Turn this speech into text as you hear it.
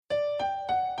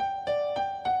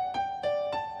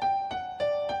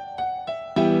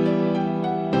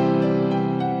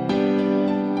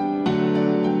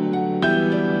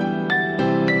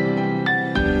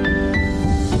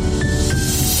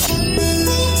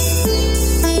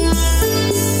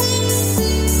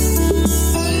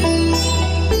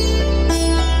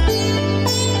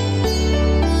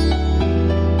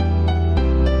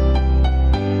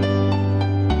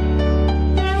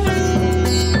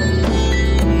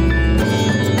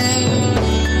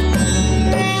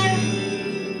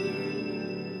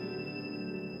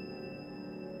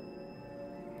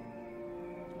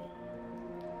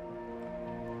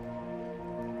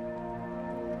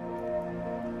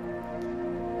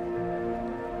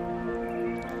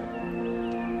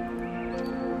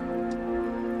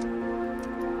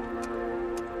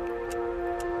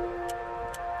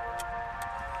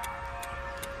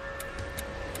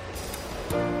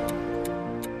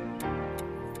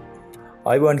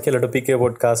අයිබෝන් කියලා ටොපික් එකේ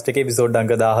පොඩ්කාස්ට් එකේ එපිසෝඩ්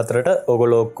අංක 14ට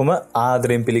ඔයගොල්ලෝ ඔක්කොම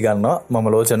ආදරෙන් පිළිගන්නවා. මම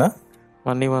ලෝචන.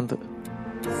 මම නිවන්ත.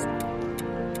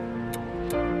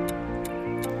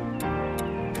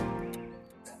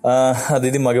 අද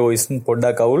ඉතින් මගේ වොයිස්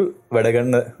පොඩ්ඩක් අවුල් වැඩ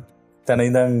ගන්න තැන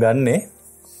ඉඳන් ගන්නෙ.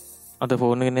 අද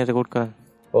ෆෝන් එකේ රෙකෝඩ් කරන්නේ.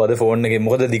 ඔව් අද ෆෝන් එකේ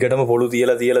මොකද දිගටම පොළු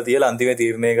තියලා අන්තිමේ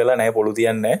තීරණය කළා නෑ පොළු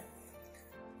තියන්නේ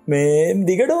මේ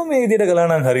දිගටම මේ විදිහට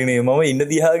කළා නම් හරිනේ. මම ඉන්න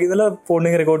දිහා ගිහලා ෆෝන්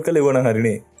එක රෙකෝඩ් කරලා ඉවර නම්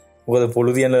හරිනේ. මොකද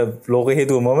පොළු තියන ලෝක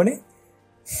හේතුව මමනේ.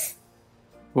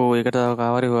 ඕ ඒකට තව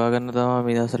කාවරි හොයාගන්න තමයි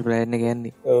මේ දවස්වල ප්ලෑන් එක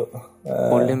යන්නේ. ඔව්.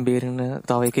 පොල්ලෙන් බේරෙන්න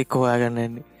තව එකෙක් හොයාගන්න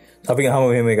යන්නේ. අපි ගහමු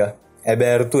මෙහෙම එක.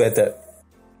 ඇබෑර්තු ඇත.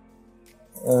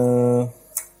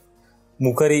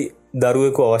 මුකරි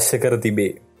දරුවෙකු අවශ්‍ය කර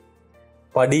තිබේ.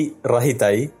 පඩි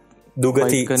රහිතයි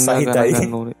දුගති සහිතයි.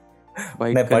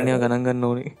 බයිට් කරනවා ගණන් ගන්න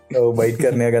ඕනේ. ඔව් බයිට්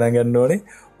කරනවා ගණන් ගන්න ඕනේ.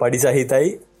 පඩි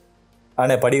සහිතයි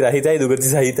අනේ පඩි රහිතයි දුගති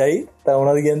සහිතයි තව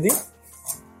මොනවද කියන්නේ?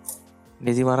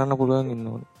 නිදි මරන්න පුළුවන් ඉන්න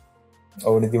ඕනේ.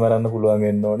 ඔව් නිදි මරන්න පුළුවන්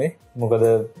වෙන්න ඕනේ. මොකද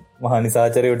මහා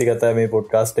නිසාචරයෝ ටික තමයි මේ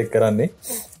පොඩ්කාස්ට් එක කරන්නේ.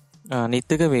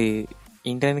 අනිත් එක මේ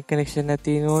ඉන්ටර්නෙට් කනෙක්ෂන් නැති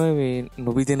තියෙනෝනේ මේ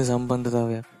නොබිදෙන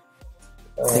සම්බන්ධතාවයක්.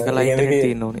 ඒකලා ඉන්ටර්නෙට්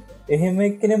තියෙන්න ඕනේ. එහෙම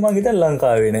එක්කනේ මං හිතන්නේ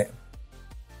ලංකාවේ නෑ.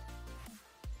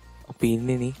 අපි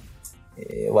ඉන්නේ නේ.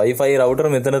 Wi-Fi router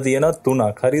මෙතන තියෙනවා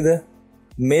 3ක්. හරිද?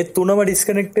 මේ 3ම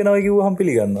ඩිස්කනෙක්ට් වෙනවා කිව්වහම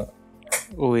පිළිගන්නවා.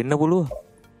 ඔව් එන්න පුළුවන්.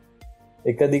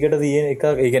 එක දිගට තියෙන එක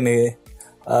ඒ කියන්නේ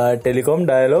ටෙලිකොම්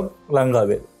ඩයලොග්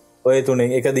ලංකාවේ. ඔය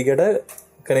තුනෙන් එක දිගට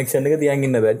කනෙක්ෂන් එක තියන්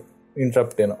ඉන්න බෑ.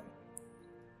 ඉන්ටරප්ට් වෙනවා.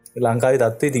 ලංකාවේ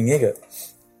තත්ත්වය ඉතින් ඒක.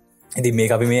 ඉතින්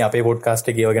මේක අපි මේ අපේ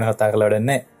පොඩ්කාස්ට් එකේ ඒව ගැන කතා කරලා වැඩක්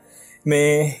නැහැ.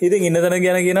 මේ ඉතින් ඉන්න තැන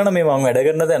ගැන කියනවා නම් මේ මම වැඩ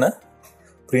කරන තැන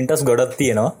printers ගොඩක්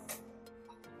තියෙනවා.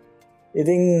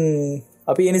 ඉතින්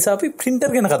අපි ඒ නිසා අපි printer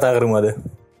ගැන කතා කරමු අද.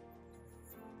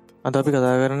 අද අපි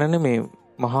කතා කරන්නේ මේ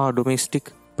මහා ඩොමෙස්ටික්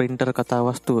ප්‍රින්ටර් කතා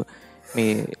වස්තුව.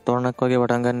 මේ තොරණක් වගේ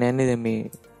වටන් ගන්න යන්නේ දැන් මේ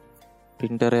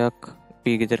ප්‍රින්ටරයක්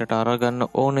අපි ගෙදරට අරගන්න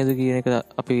ඕනේද කියන එක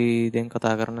අපි දැන්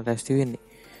කතා කරන්න ලෑස්ති වෙන්නේ.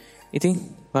 ඉතින්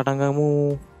පටන් ගමු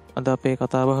අද අපේ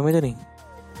කතා බහ මෙතනින්.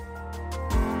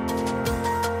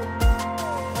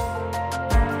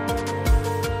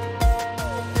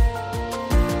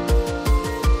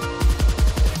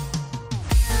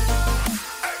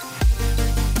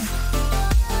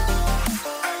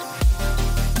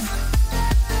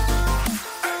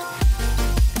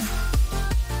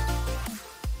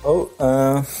 ඔව්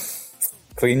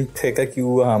ප්‍රින්ට් එක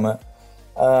කිව්වහම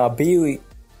අපි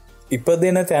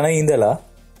ඉපදෙන තැන ඉඳලා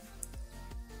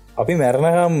අපි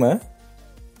මැරෙනකම්ම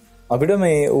අපිට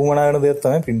මේ ඌමනා වෙන දෙයක්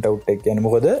තමයි print out එක කියන්නේ.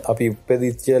 මොකද අපි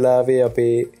උපදිච්ච වෙලාවේ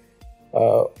අපේ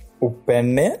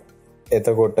උප්පැන්නේ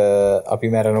එතකොට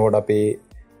අපි මැරෙනකොට අපේ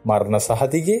මරණ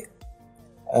සහතිකේ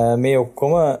මේ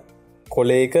ඔක්කොම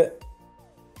කොලේක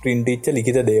print වෙච්ච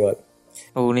ලිඛිත දේවල්.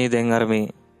 ඕනේ දැන් අර මේ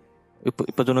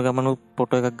ඉපදුන ගමන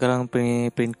ෆොටෝ එකක් ගලන්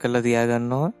print කරලා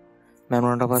තියාගන්නවා.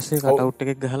 මැරුණාට පස්සේ කට් අවුට්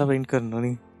එකක් ගහලා print කරනවා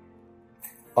නේ.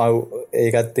 ඔව්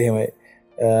ඒකත් එහෙමයි.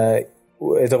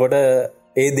 එතකොට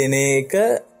ඒ දින එක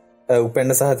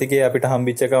උපැන්න සහතිකේ අපිට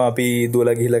හම්බෙච්ච එකම අපි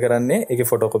දුවලා ගිහිල්ලා කරන්නේ ඒකේ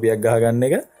ෆොටෝකොපියක් ගහගන්න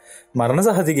එක. මරණ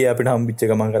සහතිකේ අපිට හම්බෙච්ච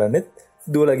ගමන් කරන්නේ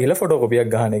දුවලා ගිහිල්ලා ෆොටෝකොපියක්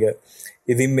ගහන එක.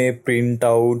 ඉතින් මේ print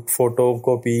out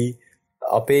ෆොටෝකොපි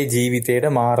අපේ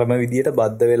ජීවිතේට මාරම විදියට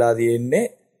බද්ධ වෙලා තියෙන්නේ.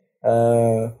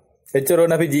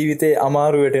 එච්චරෝන අපි ජීවිතේ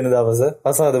අමාරුවට එන දවස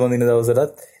අසාද වඳින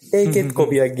දවසටත් ඒකෙත්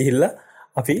කොපියක් ගිහිල්ලා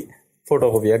අපි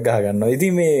ෆොටෝකොපියක් ගහගන්නවා.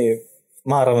 ඉතින් මේ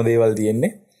මාරම දේවල්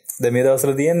තියෙන්නේ. දැන් මේ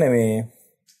දවස්වල තියෙන්නේ මේ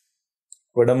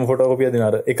ගොඩම ෆොටෝකොපිය දෙන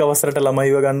අර එක වසරට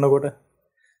ළමයිව ගන්නකොට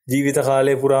ජීවිත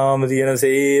කාලය පුරාම තියෙන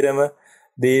සේරම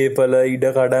දීපල ඉඩ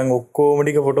කඩන් ඔක්කොම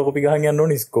ටික ෆොටෝකොපි ගහන් යන්න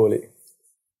ඕනේ ඉස්කෝලේ.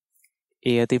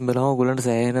 ඒ අතින් බලම ඔයගොල්ලන්ට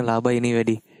සෑහෙන ලාභයි නේ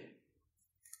වැඩි.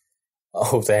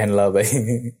 ඔව් සෑහෙන ලාභයි.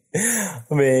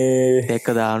 මේ එක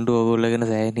දාණ්ඩු ඔයගොල්ලෝගෙන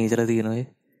සෑහෙන ඉතලා තියෙනවා.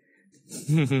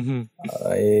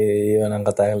 ඒව නම්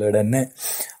කතා කරලා වැඩක් නැහැ.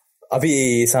 අපි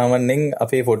සාමාන්‍යයෙන්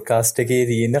අපේ පොඩ්කාස්ට් එකේ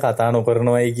තියෙන කතා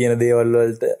නොකරනවයි කියන දේවල්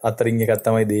වලට අතරින් එකක්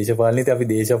තමයි දේශපාලනය. අපි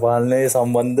දේශපාලනය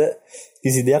සම්බන්ධ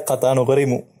කිසි දෙයක් කතා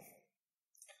නොකරමු.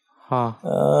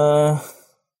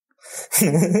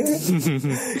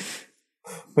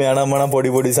 මෙයානම් මනම්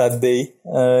පොඩි සද්දෙයි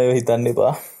හිතන්න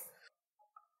එපා.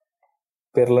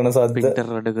 පෙරලන සද්ද පිටර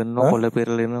රඩ කරනවා කොළ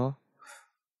පෙරලෙනවා.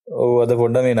 ඔව් අද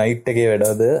පොඩ්ඩක් මේ නයිට් එකේ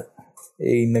වැඩද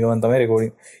ඒ ඉන්න ගමන් තමයි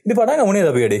රෙකෝඩින්. ඉතින් පටන් ගමු නේද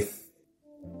අපි වැඩේ.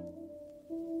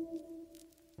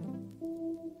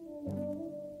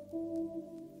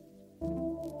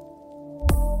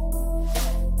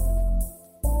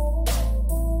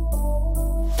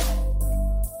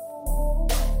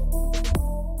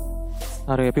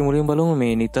 හරි අපි මුලින් බලමු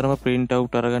මේ නිතරම print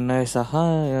out අරගන්න අය සහ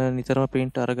නිතරම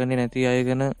print අරගන්නේ නැති අය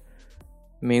ගැන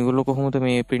මේගොල්ලෝ කොහොමද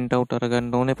මේ print out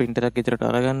අරගන්න ඕනේ print එකක් ඉදිරියට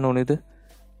අරගන්න ඕනේද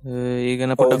ඒ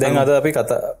ගැන පොඩ්ඩක් දැන් අද අපි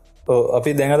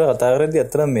අපි දැන් අද කතා කරද්දී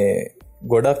අතන මේ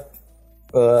ගොඩක්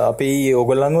අපි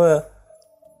ඕගොල්ලන්ව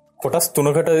කොටස්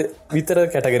 3කට විතර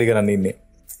කැටගරි කරන්න ඉන්නේ.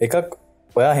 එකක්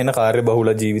ඔයා හෙන කාර්ය බහුල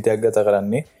ජීවිතයක් ගත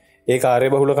කරන්නේ. ඒ කාර්ය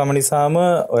බහුලකම නිසාම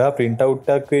ඔයා print out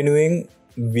එකක් වෙනුවෙන්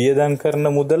වියදම් කරන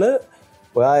මුදල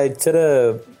ඔයා එච්චර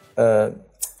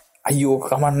අයියෝ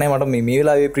කමන්නේ මට මේ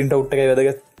වෙලාවේ print out එකයි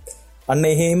වැදගත්. අන්න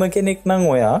එහෙම කෙනෙක් නම්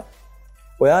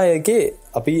ඔයා ඒකේ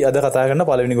අපි අද කතා කරන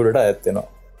පළවෙනි ගොඩට අයත් වෙනවා.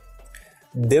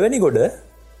 දෙවෙනි ගොඩ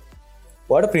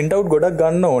ඔයාට print out ගොඩක්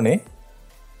ගන්න ඕනේ.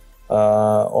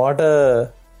 ඔයාට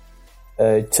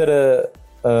එච්චර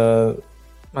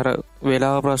අර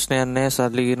වෙලාව ප්‍රශ්නයක් නැහැ,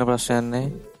 සල්ලි කියන ප්‍රශ්නයක් නැහැ.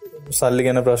 සල්ලි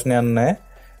ගැන ප්‍රශ්නයක් නැහැ.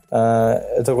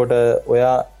 එතකොට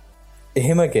ඔයා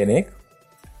එහෙම කෙනෙක්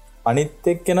අනිත්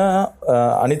එක්කෙන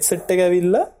අනිත් සෙට් එක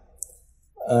ඇවිල්ලා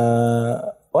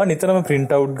ඔයා නිතරම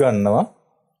print out ගන්නවා.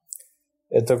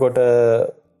 එතකොට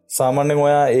සාමාන්‍යයෙන්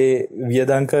ඔයා ඒ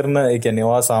වියදම් කරන ඒ කියන්නේ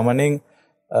ඔයා සාමාන්‍යයෙන්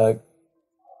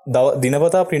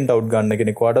දිනපතා print out ගන්න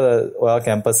කෙනෙක්. ඔයා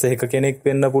කැම්පස් එකක කෙනෙක්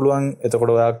වෙන්න පුළුවන්.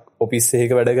 එතකොට ඔයා ඔෆිස්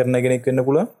එකක වැඩ කරන කෙනෙක් වෙන්න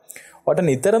පුළුවන්. ඔයාට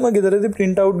නිතරම ගෙදරදී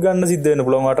print out ගන්න සිද්ධ වෙන්න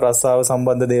පුළුවන්. ඔයාට රස්සාව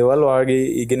සම්බන්ධ දේවල්, ඔයාගේ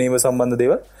ඉගෙනීම සම්බන්ධ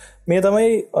දේවල්. මේ තමයි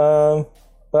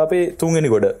අපේ තුන්වෙනි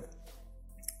ගොඩ.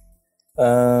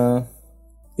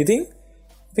 ඉතින්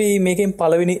අපි මේකෙන්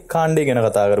පළවෙනි කාණ්ඩය ගැන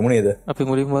කතා කරමු නේද? අපි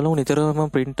මුලින්ම බලමු නිතරම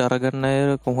print අරගන්න අය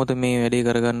කොහොමද මේ වැඩේ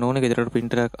කරගන්න ඕනේ? ගෙදරට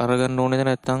printer එකක් අරගන්න ඕනේද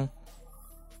නැත්නම්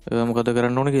මොකද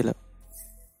කරන්න ඕනේ කියලා.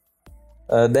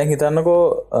 දැන් හිතන්නකෝ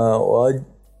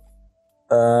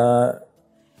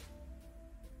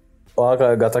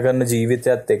ඔයා ගත කරන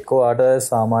ජීවිතයත් එක්ක ඔයාට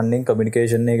සාමාන්‍යයෙන්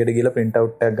කමියුනිකේෂන් එකකට ගිහලා print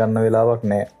out එකක් ගන්න වෙලාවක්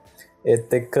නැහැ.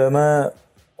 ඒත් එක්කම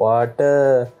ඔයාට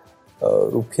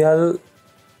රුපියල්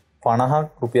 50ක්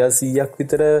රුපියල් 100ක්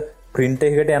විතර print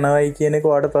එකකට යනවයි කියන එක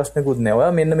ඔයාට ප්‍රශ්නකුත් නැහැ.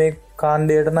 ඔයා මෙන්න මේ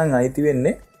කාණ්ඩයට නම් අයිති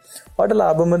වෙන්නේ. ඔයාට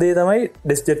ලාභම දේ තමයි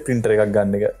ඩෙස්ක්ටොප් printer එකක්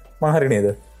ගන්න එක. මම හරි නේද?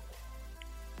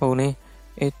 ඔව්නේ.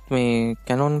 ඒත් මේ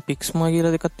Canon Pixma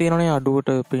කියලා දෙකක් තියෙනවනේ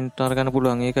අඩුවට print අරගන්න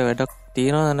පුළුවන්. ඒක වැඩක්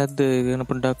තියනවද නැද්ද? ගැන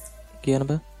පොඩ්ඩක් කියන්න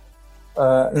බෑ.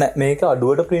 නෑ මේක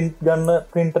අඩුවට print ගන්න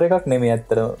printer එකක් නෙමෙයි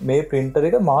ඇත්තටම. මේ printer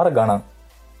එක මාර ගණන්.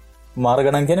 මාර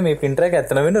ගණන් කියන්නේ මේ printer එක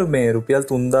ඇත්තම වෙන්නේ මේ රුපියල්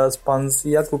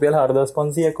 3500ක් රුපියල්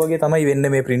 4500ක් වගේ තමයි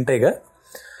වෙන්නේ මේ printer එක.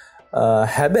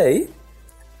 හැබැයි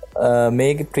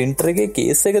මේ printer එකේ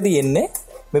case එක තියෙන්නේ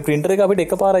මේ printer එක අපිට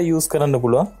එකපාරයි use කරන්න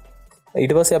පුළුවන්.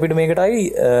 ඊට පස්සේ අපිට මේකටයි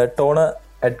ටෝන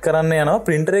ඇඩ් කරන්න යනවා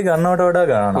printer එක ගන්නවට වඩා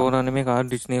ගන්න. ටෝන නෙමෙයි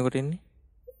කාඩ්රිජ් නේ කොට ඉන්නේ.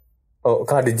 ඔව්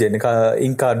කාඩ්රිජ් එන්නේ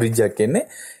ඉන්ක් කාඩ්රිජ් එකක් එන්නේ.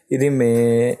 ඉතින්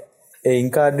මේ ඒ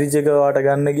ඉන්ක් කාඩ්රිජ් එක වාට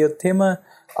ගන්න ගියොත් එහෙම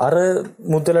අර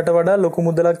මුදලට වඩා ලොකු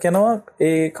මුදලක් යනවා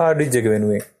ඒ කාඩ්රිජ් එක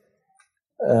වෙනුවෙන්.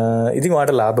 ඉතින්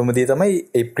වාට ලාභම දේ තමයි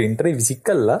ඒ printer එක විසික්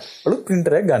කරලා අලුත්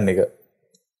printer එකක් ගන්න එක.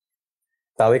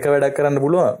 තව එක වැඩක් කරන්න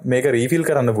පුළුවන්. මේක රීෆිල්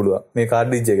කරන්න පුළුවන් මේ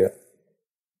කාඩ්රිජ් එක.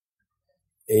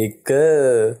 ඒක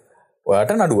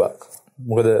ඔයාට නඩුවක්.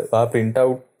 මොකද ඔයා print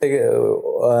out එක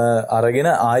අරගෙන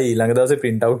ආයි ඊළඟ දවසේ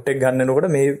print out එක ගන්නකොට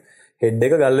මේ head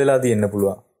එක ගල් වෙලා තියෙන්න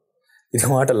පුළුවන්.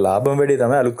 ඉතින් ඔයාට ලාභම වැඩි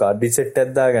තමයි අලුත් cartridge set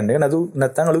එකක් දාගන්න එක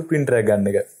නැත්නම් අලුත් printer එකක් ගන්න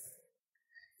එක.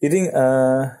 ඉතින්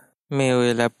මේ ඔය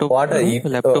laptop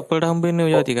වලට හම්බෙන්නේ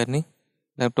ඔය ටිකක් නේ.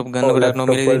 laptop ගන්න ගොඩක්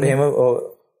නොමිලේ එහෙම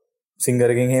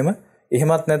සිංගර් එකෙන්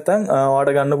එහෙමත් නැත්නම්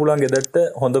ඔයාට ගන්න පුළුවන් ගෙදරට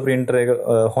හොඳ printer එක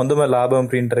හොඳම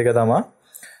ලාභම printer එක තමයි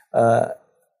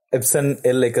Epson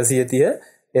L130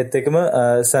 ඒත් එකම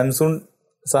Samsung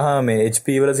සහ මේ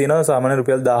HP වල තියෙනවා සාමාන්‍ය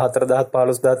රුපියල් 14,000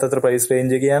 15,000 අතර price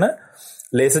range එක යන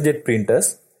laserjet printers.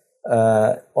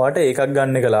 ඔයාට ඒකක්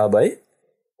ගන්න එක ලාභයි.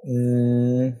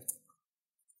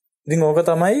 ඉතින් ඕක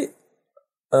තමයි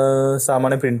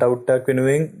සාමාන්‍ය print out එකක්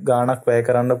වෙනුවෙන් ගාණක් වැය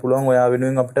කරන්න පුළුවන් ඔයා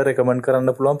වෙනුවෙන් අපිට recommend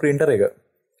කරන්න පුළුවන් printer එක.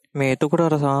 මේ එතකොට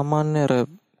අර සාමාන්‍ය අර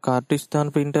cartridge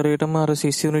දාන printer එකටම අර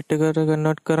sys unit එකට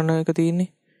convert කරන එක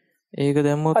තියෙන්නේ. ඒක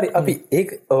දැම්මොත් හරි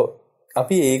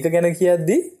අපි ඒක ගැන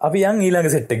කියද්දි අපි යන් ඊළඟ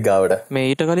සෙට් එක ගාවට. මේ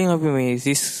ඊට කලින් අපි මේ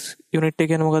sys unit එක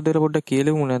ගැන මොකක්ද කියලා පොඩ්ඩක්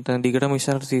කියලමු නැත්නම් දිගටම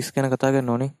ඉස්සරහට sys ගැන කතා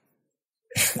කරන්න ඕනේ.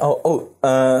 ඔව්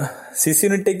sys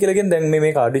unit එක කියලා කියන්නේ දැන්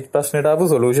මේ cartridge ප්‍රශ්නෙට ආපු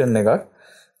solution එකක්.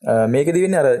 මේකෙදි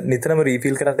වෙන්නේ අර නිතරම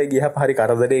refill කරන්න ගියහම හරි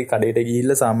කරදරේ කඩේට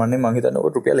ගිහිල්ලා සාමාන්‍යයෙන් මම හිතන්නේ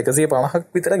ඔය රුපියල් 150ක්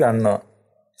විතර ගන්නවා.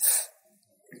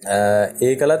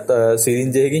 ඒකලත්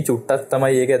syringe එකකින් චුට්ටක්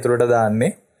තමයි ඒක ඇතුළට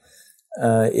දාන්නේ.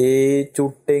 ඒ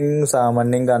චුට්ටෙන්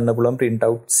සාමාන්‍යයෙන් ගන්න පුළුවන් print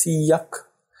out 100ක්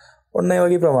ඔන්න ඒ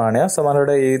වගේ ප්‍රමාණයක්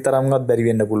සමහරවිට ඒ තරම්වත් බැරි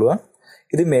වෙන්න පුළුවන්.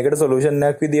 ඉතින් මේකට solution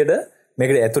එකක් විදියට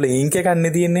මේකට ඇතුලේ ink එකක්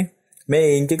නේ තියෙන්නේ.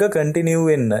 මේ ink එක continue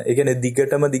වෙන්න. ඒ කියන්නේ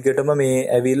දිගටම මේ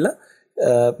ඇවිල්ලා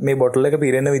මේ bottle එක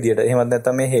පිරෙන විදියට. එහෙමත්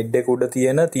නැත්නම් මේ head එක උඩ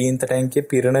තියෙන තීන්ත tank එක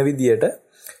පිරෙන විදියට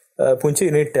පුංචි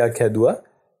unit එකක් හැදුවා.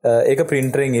 ඒක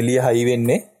ප්‍රින්ටරෙන් එළිය හයි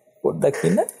වෙන්නේ පොඩ්ඩක්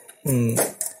ඉන්න.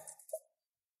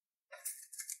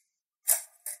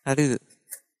 හරිද?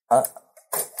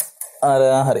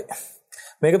 හරි.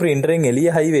 මේක ප්‍රින්ටරෙන් එළිය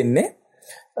හයි වෙන්නේ.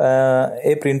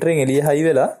 ඒ ප්‍රින්ටරෙන් එළිය හයි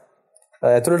වෙලා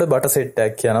ඇතුළට බට සෙට්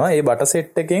එකක් යනවා. ඒ බට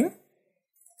සෙට් එකෙන්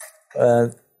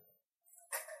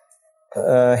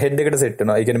හෙඩ් එකට සෙට්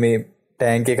වෙනවා. ඒ කියන්නේ මේ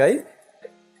ටැංක් එකයි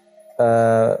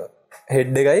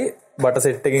හෙඩ් එකයි බට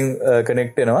සෙට් එකකින්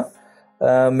කනෙක්ට් වෙනවා.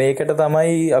 මේකට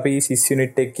තමයි අපි සිස්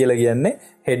යුනිට් එක කියලා කියන්නේ.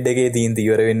 හෙඩ් එකේ තියෙන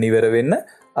ඉවර වෙන්න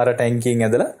අර ටැංකියෙන්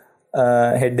ඇදලා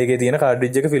හෙඩ් එකේ තියෙන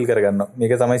කාඩ්රිජ් එක ෆිල් කරගන්නවා.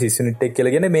 මේක තමයි සිස් යුනිට් එක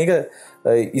කියලා කියන්නේ. මේක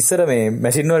ඉස්සර මේ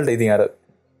මැෂින් වලට ඉතින් අර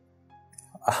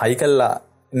හයි කළා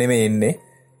නෙමෙයි එන්නේ.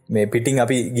 මේ පිටින්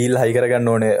අපි ගිහිල්ලා හයි කරගන්න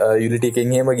ඕනේ. යුනිටි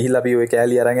එකෙන් එහෙම ගිහිල්ලා අපි ওই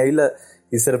කෑලි අරන් ඇවිල්ලා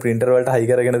ඉස්සර printer වලට හයි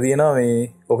කරගෙන තියෙනවා. මේ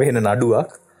ඔක එන නඩුවක්.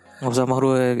 ඔබ සමහරව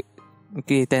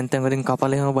තැන් තැන් වලින්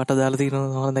කපලා එහෙම බට දාලා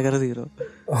තියෙනවා හොඳ කර තියෙනවා.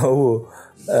 ඔව්.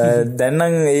 දැන්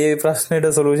නම් මේ ප්‍රශ්නෙට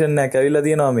සොලියුෂන් එකක් ඇවිල්ලා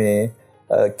තියෙනවා. මේ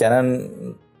Canon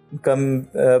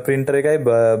printer එකයි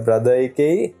brother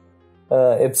එකයි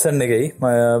Epson එකයි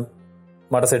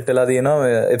මට සෙට් වෙලා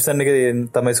තියෙනවා. Epson එකේ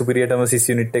තමයි superior-ටම sys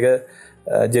unit එක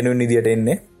genuine විදියට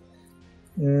එන්නේ.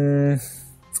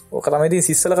 ඔක තමයි ඉතින්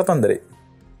sys වල කතන්දරේ.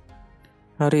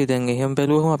 හරි. දැන් එහෙම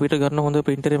බැලුවම අපිට ගන්න හොඳ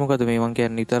printer එක මොකද මේ මං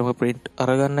කියන්නේ නිතරම print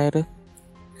අරගන්න අයට?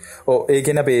 ඔව් ඒ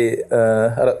කියන්නේ අපේ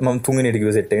අර මම තුන්වෙනියට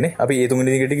කිව්ව සෙට් එකනේ. අපි ඒ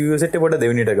තුන්වෙනියට කිව්ව සෙට් එක පොඩ්ඩක්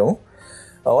දෙවෙනියට ගමු.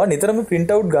 ආවා නිතරම print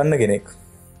out ගන්න කෙනෙක්.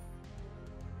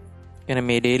 කියන්නේ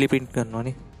මේ daily print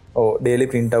කරනවානේ. ඔව් daily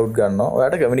print out ගන්නවා.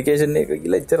 ඔයාට communication එක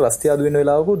කියලා එච්චර රස්ති ආදු වෙන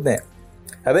වෙලාවකුත් නැහැ.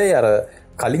 හැබැයි අර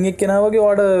කලින් එක්කෙනා වගේ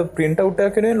ඔයාට print out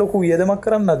එකක් වෙනුවෙන් ලොකු වියදමක්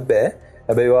කරන්නත් බෑ.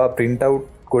 හැබැයි ඔයා print out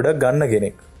ගොඩක් ගන්න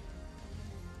කෙනෙක්.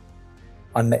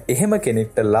 අන්න එහෙම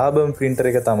කෙනෙක්ට ලාභම printer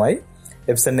එක තමයි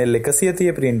Epson L130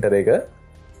 printer එක.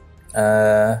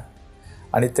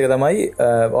 අනිත් එක තමයි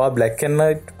ඔයා black and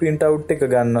white print out එක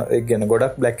ගන්න. ඒ කියන්නේ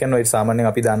ගොඩක් black and white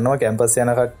සාමාන්‍යයෙන් අපි දන්නවා කැම්පස්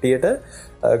යන කට්ටියට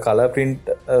color print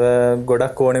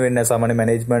ගොඩක් ඕන වෙන්නේ සාමාන්‍ය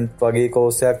management වගේ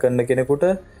course එකක් කරන කෙනෙකුට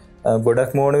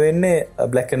ගොඩක් ඕන වෙන්නේ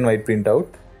black and white print out.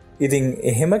 ඉතින්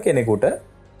එහෙම කෙනෙකුට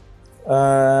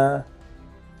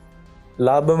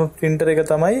ලාභම printer එක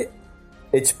තමයි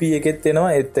HP එකෙත්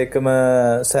එනවා. ඒත් එක්කම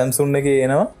Samsung එකේ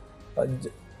එනවා.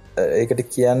 ඒකට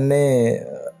කියන්නේ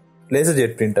laser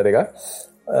jet printer එකක්.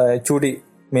 චූටි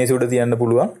මේස උඩ තියන්න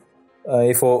පුළුවන්.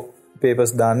 A4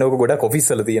 papers දාන්න ඕක ගොඩක් ඔෆිස්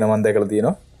වල තියෙනවා මම දැකලා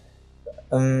තියෙනවා.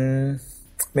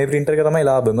 මේ printer එක තමයි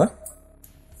ලාභම.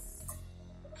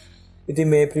 ඉතින්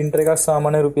මේ printer එකක්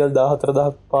සාමාන්‍ය රුපියල්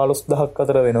 14,000 15,000ක්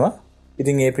අතර වෙනවා.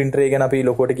 ඉතින් මේ printer එක ගැන අපි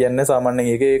ලොකුවට කියන්නේ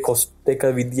සාමාන්‍යයෙන් ඒකේ cost එක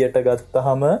විදියට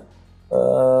ගත්තාම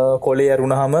කොලේ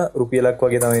ඇරුණාම රුපියලක්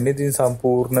වගේ තමයි එන්නේ. ඉතින්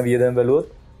සම්පූර්ණ වියදම බැලුවොත්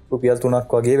රුපියල්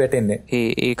 3ක් වගේ වැටෙන්නේ.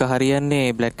 ඒක හරියන්නේ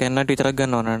black and white විතරක්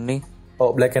ගන්නව නන්නේ. ඔව්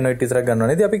black and white විතරක් ගන්නව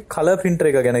නේද? අපි color printer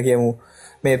එක ගැන කියමු.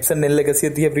 මේ Epson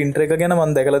L130 printer එක ගැන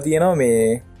මම දැකලා තියෙනවා මේ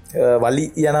වලි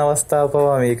යන අවස්ථාව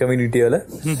පවා මේ community වල.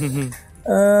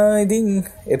 ඉතින්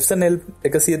Epson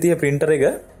L130 printer එක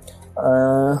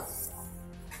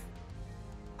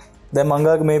දැන්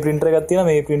මංගාගේ මේ printer එකක් තියෙනවා.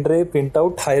 මේ printer එකේ print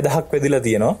out 6000ක් වෙදිලා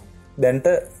තියෙනවා. දැන්ට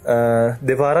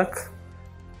දෙපාරක්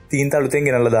තීන්ත අලුතෙන්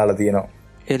ගෙනල්ලා දාලා තියෙනවා.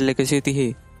 L130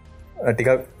 ටිකක්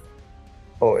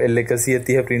ඔව්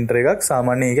L130 printer එකක්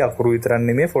සාමාන්‍යයෙන් ඒකේ අකුරු විතරක්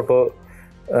නෙමෙයි ෆොටෝ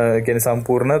කියන්නේ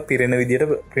සම්පූර්ණ පිරෙන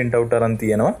විදියට print out අරන්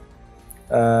තියෙනවා.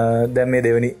 දැන් මේ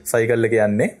දෙවෙනි සයිකල් එක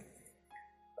යන්නේ.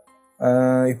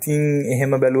 ඉතින්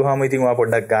එහෙම බැලුවාම ඉතින් ඔයා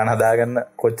පොඩ්ඩක් ගාන හදාගන්න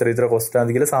කොච්චර විතර cost ආද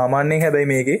කියලා සාමාන්‍යයෙන්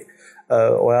හැබැයි මේකේ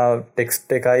ඔයා ටෙක්ස්ට්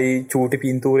එකයි චූටි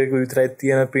පින්තූරයක විතරයි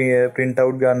තියෙන print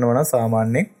out ගන්නවා නම්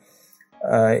සාමාන්‍යයෙන්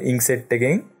inkset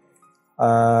එකෙන්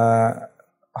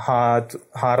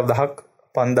 4,000ක්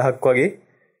 5,000ක් වගේ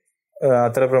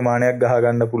අතර ප්‍රමාණයක් ගහ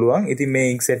ගන්න පුළුවන්. ඉතින් මේ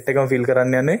inkset එකම fill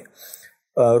කරන්න යන්නේ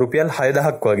රුපියල්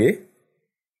 6,000ක් වගේ.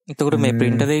 එතකොට මේ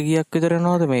printer එක කීයක් විතර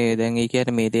යනවද මේ දැන් ඒ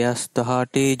කියන්නේ මේ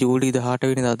 2018 ජූලි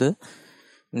 18 වෙනිදාද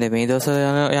මේ දවස්වල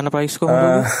යන price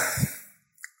කොහොමද?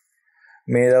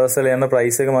 මේ දවස්වල යන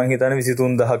price එක මං හිතන්නේ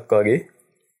 23,000ක් වගේ.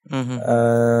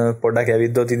 පොඩ්ඩක්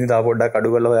ඇවිද්දොත් ඉතින් තා පොඩ්ඩක් අඩු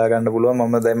කරලා හොයාගන්න පුළුවන්.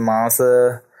 මම දැන් මාස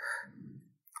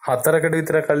 4කට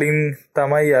විතර කලින්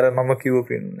තමයි අර මම කිව්ව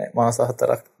print මාස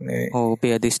 4ක් නෙවෙයි. ඔව්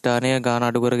ඔබේ අධිෂ්ඨානය ගාන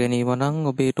අඩු කර ගැනීම නම්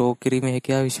ඔබේ ටෝක් කිරීමේ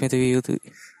හැකියාව විශ්මිත විය යුතුයි.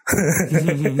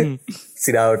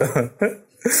 සිරාවට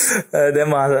දැන්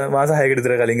මාස 6කට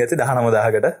විතර කලින් ගත්තේ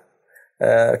 19,000කට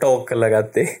ටෝක් කරලා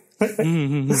ගත්තේ.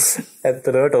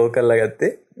 ඇත්තටම ටෝක් කරලා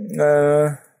ගත්තේ.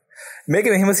 මේක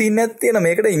මෙහෙම සීන් එකක් තියෙනවා.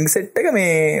 මේකට ඉන්ක්සෙට් එක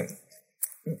මේ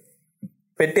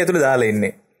පෙට්ටිය ඇතුලේ දාලා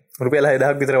ඉන්නේ. රුපියල්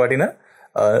 6,000ක් විතර වටින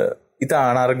ඉතා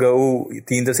අනර්ග වූ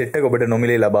තීන්ත සෙට් එක ඔබට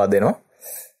නොමිලේ ලබා දෙනවා.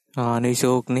 ආනේ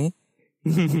ෂෝක්නේ.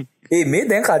 ඒ මේ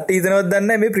දැන් කට්ටිය හිතනවත්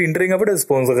දන්නේ මේ printer-ෙන් අපිට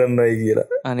ස්පොන්සර් කරනවායි කියලා.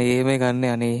 අනේ මේ ගන්න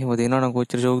අනේ එහෙම දෙනවනම්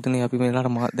කොච්චර ෂෝක්දනේ අපි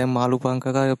මේලාට දැන් මාළු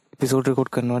පංකක එපිසෝඩ්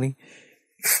රෙකෝඩ් කරනවානේ.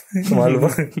 මාළු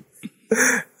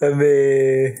මේ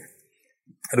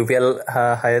රුපියල්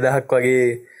 6000ක් වගේ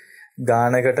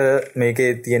ගානකට මේකේ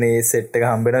තියෙන සෙට් එක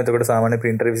හම්බ වෙනවා. එතකොට සාමාන්‍ය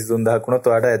printer 23000ක්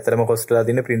වුණොත් ඔයාලට ඇත්තටම cost වෙලා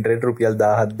තියෙන printer එකට රුපියල්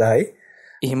 17000යි.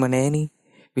 එහෙම නෑනේ.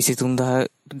 23000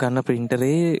 ගන්න printer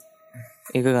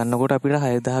ඒක ගන්නකොට අපිට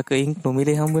 6000ක ඉන්ක්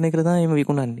නොමිලේ හම්බ වෙන එක තමයි මේ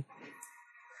විකුණන්නේ.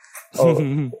 ඔව්.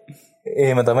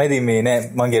 එහෙම තමයි ඉතින් මේ නෑ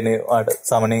මං කියන්නේ ඔයාලට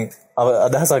සාමාන්‍යයෙන්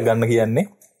අදහසක් ගන්න කියන්නේ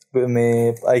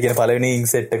මේ අය කියන පළවෙනි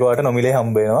ඉන්ක් සෙට් එක ඔයාලට නොමිලේ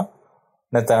හම්බ වෙනවා.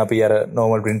 නැත්නම් අපි අර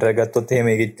normal printer එකක් ගත්තොත්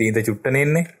එහෙම ඒකේ තීන්ත චුට්ටනේ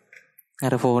ඉන්නේ.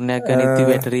 අර ෆෝන් එකක් ගනිද්දි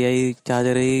බැටරියයි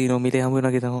චාර්ජරයි නොමිලේ හම්බ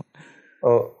වෙනවා කියලා තමයි.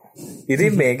 ඔව්.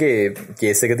 ඉතින් මේකේ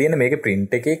කේස් එක තියෙන මේකේ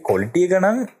print එකේ quality එක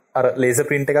නම් අර laser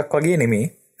print එකක් වගේ නෙමෙයි.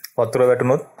 වතුර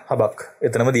වැටුනොත් හබක්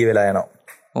එතනම දී වෙලා යනවා.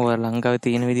 ඔය ලංකාවේ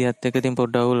තියෙන විදිහත් එක්ක ඉතින්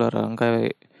පොඩ්ඩක් අවුල් අර ලංකාවේ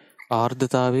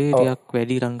ආර්ද්‍රතාවයේ ටිකක්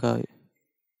වැඩි ලංකාවේ.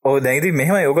 ඔව් දැන් ඉතින්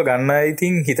මෙහෙමයි ඕක ගන්න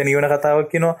ඉතින් හිත නිවන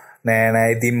කතාවක් කියනවා. නෑ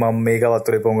ඉතින් මම මේක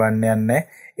වතුරේ පොඟන්න යන්නේ.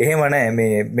 එහෙම නෑ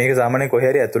මේක සාමාන්‍යයෙන්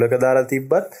කොහේ හරි ඇතුළක දාලා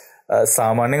තිබ්බත්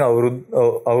සාමාන්‍යයෙන්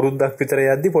අවුරුද්දක් විතර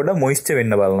යද්දි පොඩ්ඩක් මොයිස්චර්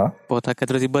වෙන්න බලනවා. පොතක්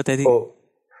ඇතුළේ තිබ්බත් ඇති. ඔව්.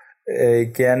 ඒ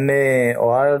කියන්නේ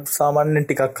ඔයාලා සාමාන්‍යයෙන්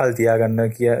ටිකක් කල් තියාගන්න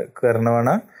කරනවා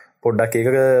නම් පොඩ්ඩක් ඒක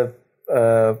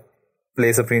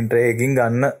laser printer එකකින්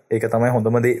ගන්න ඒක තමයි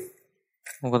හොඳම දේ.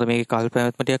 මොකද මේකේ කල්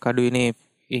පැවැත්ම ටිකක් අඩු වෙනේ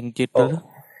inkjet වල.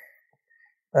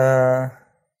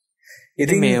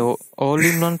 ඉතින් මේ all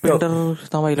in one printer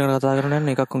තමයි ඊළඟට කතා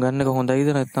කරන්නේ. එකක් ගන්න එක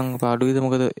හොඳයිද නැත්නම් පාඩුයිද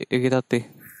මොකද ඒකේ තත්ත්වේ?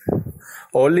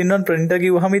 all in one printer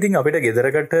කිව්වහම ඉතින් අපිට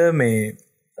ගෙදරකට මේ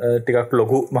ටිකක්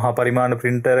ලොකු මහා පරිමාණ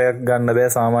printer එකක් ගන්න බෑ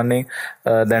සාමාන්‍යයෙන්.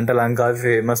 දැන්ට ලංකාවේ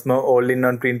famous all in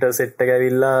one printer set එක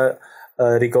ඇවිල්ලා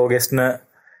Ricoh Gesner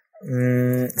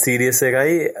සීරියස්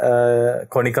එකයි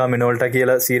කොනිකා මිනෝල්ටා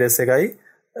කියලා සීරියස් එකයි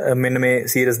මෙන්න මේ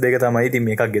සීරියස් දෙක තමයි. ඉතින්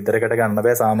මේකක් ගෙදරකට ගන්න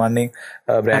බෑ සාමාන්‍යයෙන්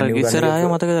බ්‍රෑන්ඩ් නිව් ගන්න.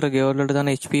 ඉස්සරහා මතකද ගෙවල් වලට දාන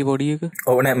HP බොඩි එක?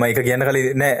 ඔව් නෑ මම ඒක කියන්න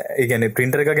කලින් නෑ ඒ කියන්නේ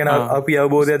printer එක ගැන අපි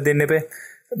අවබෝධයක් දෙන්න එපේ.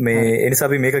 මේ ඒ නිසා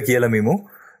අපි මේක කියලා මිමු.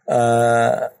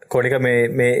 කොනිකා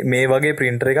මේ වගේ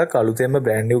printer එකක් අලුතෙන්ම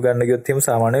බ්‍රෑන්ඩ් නිව් ගන්න ගියොත් එහෙම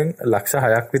සාමාන්‍යයෙන් ලක්ෂ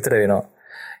 6ක් විතර වෙනවා.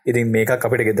 ඉතින් මේකක්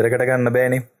අපිට ගෙදරකට ගන්න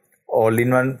බෑනේ. all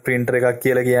in one printer එකක්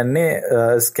කියලා කියන්නේ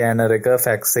ස්කෑනර් එක,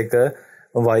 ෆැක්ස් එක,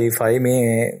 Wi-Fi මේ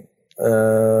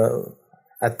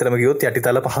ඇත්තටම කිව්වොත්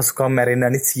යටිතල පහසුකම් මැරෙන්න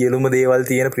අනිත් සියලුම දේවල්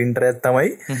තියෙන printer එකක් තමයි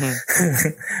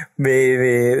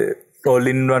මේ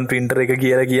all in one printer එක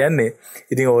කියලා කියන්නේ.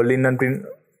 ඉතින් all in one print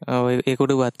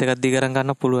ඒකට බත් එකක් දිගරන්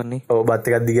ගන්නත් පුළුවන් නේ. ඔව්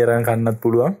බත් එකක් දිගරන් ගන්නත්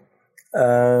පුළුවන්.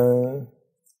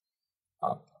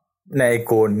 නෑ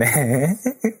ඒක ඕනේ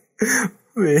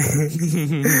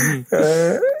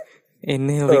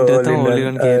එන්නේ printer තමයි all in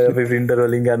one කියන්නේ. අපි printer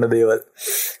වලින් ගන්න දේවල්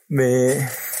මේ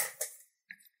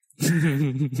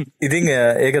ඉතින්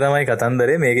ඒක තමයි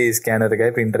කතන්දරේ. මේකේ ස්කෑනර්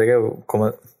එකයි printer එක කොම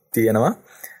තියෙනවා.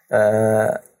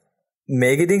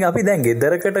 මේක ඉතින් අපි දැන්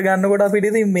ගෙදරකට ගන්නකොට අපිට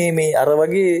ඉතින් මේ අර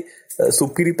වගේ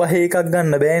සුපිරි පහේ එකක්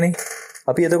ගන්න බෑනේ.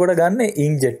 අපි එතකොට ගන්න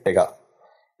inkjet එකක්.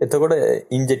 එතකොට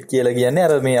inkjet කියලා කියන්නේ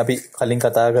අර මේ අපි කලින්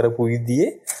කතා කරපු විදිහේ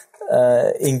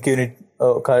ink unit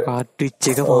කාර්ට්‍රිජ්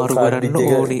එක මාරු කරන්න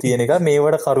ඕනේ තියෙන එක.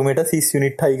 මේවට කරුමෙට 6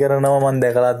 unit හයි කරනවා මම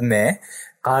දැකලත් නෑ.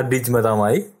 කාර්ට්‍රිජ්ම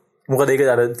තමයි. මොකද ඒක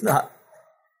අර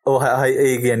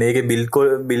ඒ කියන්නේ ඒකේ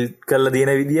බිල්ඩ් කරලා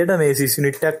දින විදියට මේ 6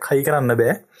 unit එකක් හයි කරන්න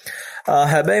බෑ.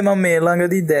 හැබැයි මම මේ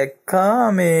ළඟදී දැක්කා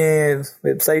මේ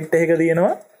වෙබ්සයිට් එකක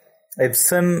තියෙනවා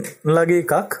Epson ලගේ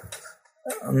එකක්.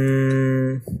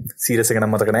 සීරියස් එක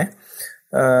නම් මතක නෑ.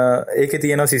 ඒකේ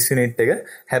තියෙනවා 6 unit එක.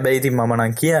 හැබැයි ඉතින් මම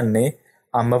නම් කියන්නේ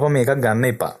අම්මපා මේකක් ගන්න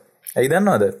එපා. ඇයි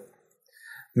දන්නවද?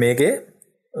 මේකේ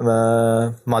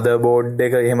මදර් බෝඩ්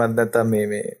එක එහෙමත් නැත්නම්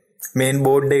මේ මේන්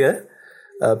බෝඩ් එක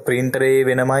printer එකේ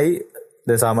වෙනමයි.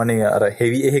 දැන් සාමාන්‍යයෙන් අර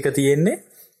heavy එකක තියෙන්නේ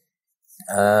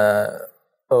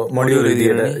මොඩියුල්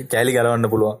විදියට කැලි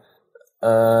ගලවන්න පුළුවන්.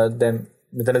 දැන්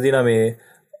මෙතන තියෙනවා මේ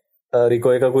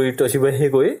Ricoh එකකුයි Toshiba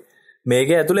එකකුයි.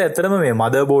 මේකේ ඇතුලේ ඇත්තටම මේ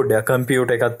මදර් බෝඩ් එක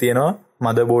කම්පියුටර් එකක් තියෙනවා.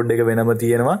 මදර් බෝඩ් එක වෙනම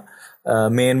තියෙනවා.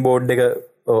 මේන් බෝඩ් එක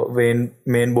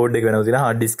මේන් බෝඩ් එක වෙනම තියෙනවා.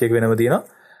 හાર્ඩ් ඩිස්ක් එක වෙනම තියෙනවා.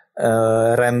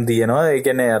 RAM තියෙනවා. ඒ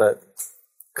කියන්නේ අර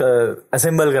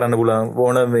ඇසෙම්බල් කරන්න පුළුවන්.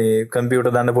 ඕන මේ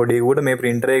කම්පියුටර් දාන්න පොඩි එකකට මේ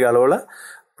printer එක ගලවලා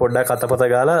පොඩ්ඩක් අතපත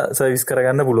ගාලා සර්විස්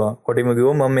කරගන්න පුළුවන්. කොටිම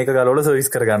කිව්වොත් මම මේක ගලවලා සර්විස්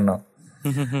කරගන්නවා.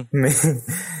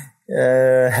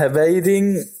 හැබැයි ඉතින්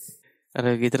අර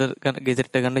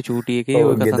ගෙදරට ගන්න චූටි එකේ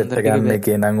ඔය ගෙදරට ගන්න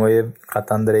එකේ නම් ඔය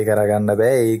කතන්දරේ කරගන්න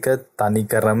බෑ. ඒක තනි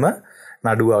කරම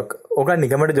නඩුවක්. ඕක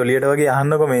නිකමට ජොලියට වගේ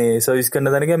අහන්නකො මේ සර්විස් කරන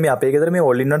තැනක මේ අපේ ගෙදර මේ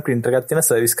all in one printer එකක් තියෙන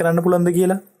සර්විස් කරන්න පුළුවන්ද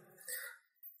කියලා.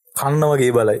 කන්න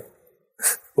වගේ බලයි.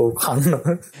 කන්න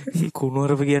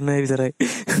කුණුවරප කියන්න විතරයි.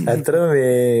 ඇතරම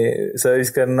මේ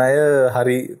සර්විස් කරන අය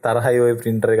හරි තරහයි ඔය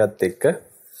ප්‍රින්ටර් එකත් එක්ක.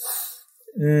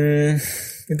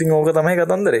 ඉතින් ඕක තමයි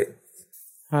කතන්දරේ.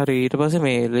 හරි ඊට පස්සේ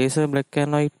මේ laser black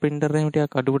and white printer එකම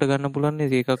ටිකක් අඩුවට ගන්න පුළුවන්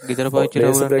නේද? ඒකක් ගෙදර පාවිච්චි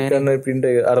කරලා බ්ලැක් ඇන්ඩ් වයිට් ප්‍රින්ටර්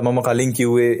එක අර මම කලින්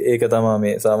කිව්වේ ඒක තමයි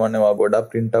මේ සාමාන්‍යව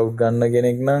ගොඩක් print out ගන්න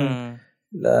කෙනෙක් නම්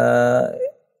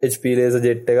HP laser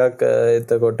jet එකක්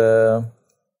එතකොට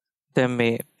දැන්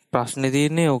මේ ප්‍රශ්නේ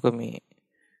තියෙන්නේ ඕක මේ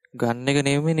ගන්න එක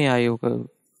නෙමෙයිනේ ආයෝක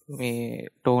මේ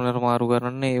ටෝනර් මාරු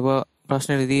කරන්න ඒවා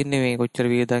ප්‍රශ්නේ තියෙන්නේ මේ කොච්චර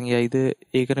වියදම් යයිද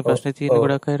ඒකනේ ප්‍රශ්නේ තියෙන්නේ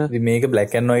ගොඩක් අයට. ඉතින් මේක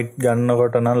black and white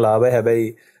ගන්නකොට නම් ලාභයි. හැබැයි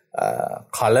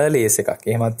කලර් ලේස් එකක්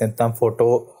එහෙමත් නැත්නම්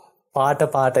ෆොටෝ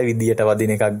පාට විදියට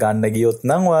වදින එකක් ගන්න ගියොත්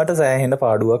නම් ඔයාට සෑහෙන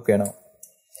පාඩුවක් වෙනවා.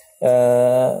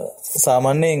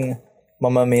 සාමාන්‍යයෙන්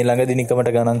මම මේ ළඟදී නිකමට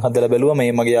ගණන් හදලා බැලුවා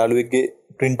මේ මගේ යාළුවෙක්ගේ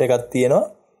print එකක් තියෙනවා.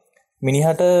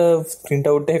 මිනිහට print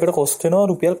out එකකට cost වෙනවා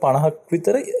රුපියල් 50ක්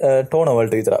විතර ටෝනර්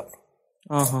වලට විතරක්.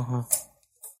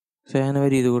 සෑහෙන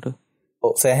වැඩිද උකට?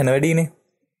 ඔව් සෑහෙන වැඩිනේ.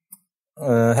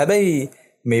 හැබැයි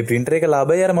මේ printer එක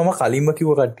ලාභය අර මම කලින්ම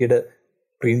කිව්ව කට්ටියට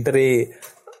printerේ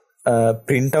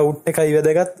print out එකයි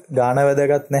වැදගත් ගාන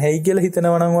වැදගත් නැහැයි කියලා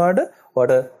හිතනවා නම්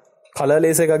ඔයාට කලර්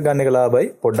ලේස් එකක් ගන්න එක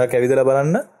ලාභයි. පොඩ්ඩක් ඇවිදලා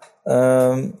බලන්න.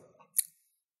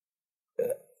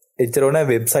 එච්චර ඕනේ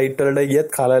වෙබ්සයිට් වලට ගියත්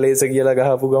කලර් ලේස් කියලා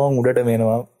ගහපු ගමන් උඩට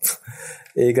මෙනවා.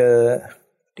 ඒක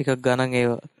ටිකක් ගණන්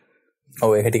ඒවා.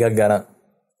 ඔව් ඒක ටිකක් ගණන්.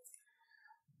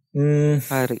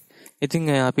 හරි.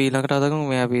 ඉතින් අපි ඊළඟට අද ගමු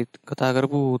මේ අපි කතා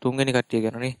කරපු තුන්වෙනි කට්ටිය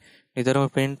ගැන නේ. නිතරම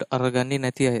print අරගන්නේ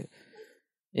නැති අය.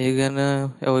 ඒ ගැන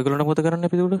ඔයගොල්ලන්ට මොකද කරන්න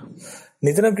අපි උඩ?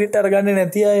 නිතර print අරගන්නේ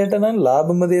නැති අයට නම්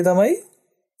ලාභම දේ තමයි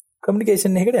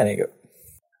කමියුනිකේෂන් එකකට යන එක.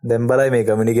 දැන් බලයි මේ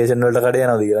කමියුනිකේෂන් වලට කඩ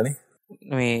යනවාද කියලා නේ.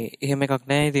 මේ එහෙම එකක්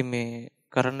නැහැ. ඉතින් මේ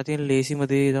කරන්න තියෙන ලේසිම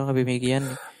දේ තමයි අපි මේ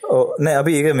කියන්නේ. ඔව් නෑ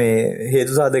අපි ඒක මේ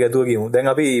හේතු සාධක ඇතුව කියමු.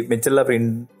 දැන් අපි මෙච්චරලා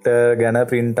print ගැන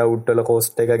print out වල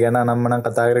cost එක ගැන නම්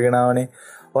කතා කරගෙන ආවනේ.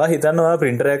 ඔයා හිතන්න ඔයා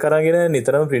printer එකක් අරගෙන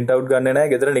නිතරම print out ගන්නෙ නෑ.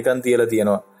 ගෙදර නිකන් තියලා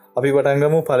තියෙනවා. අපි පටන්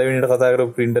ගමු පළවෙනිට කතා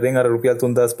කරපු printer එකෙන් අර රුපියල්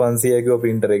 3500 කිව්ව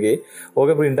printer එකේ.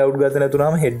 ඕක print out ගත්තේ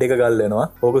නැතුනම head එක ගල් වෙනවා.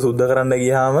 ඕක සුද්ධ කරන්න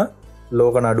ගියාම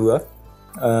ලෝක නඩුවක්.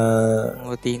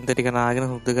 ඔය තීන්ත ටික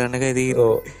නාගෙන සුද්ධ කරන එකයි තියෙන්නේ.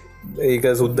 ඔව්. ඒක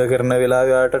සුද්ධ කරන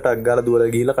වෙලාවේ ආට ටක් ගාලා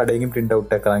දුවලා ගිහිල්ලා කඩේකින් print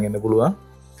out එකක් අරන් එන්න පුළුවන්.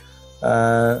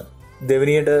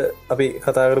 දෙවෙනියට අපි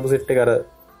කතා කරපු සෙට් එක අර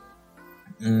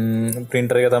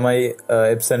printer එක තමයි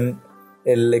Epson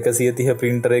L130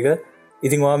 printer එක.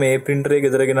 ඉතින් ඔයා මේ printer එක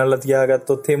ගෙදර ගෙනල්ලා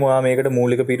තියාගත්තොත් එහෙම ඔයා මේකට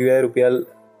මූලික පිරිවැය රුපියල්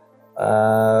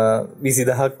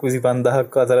 20000ක්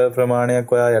 25000ක් අතර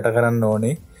ප්‍රමාණයක් ඔයා යට කරන්න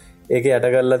ඕනේ. ඒක යට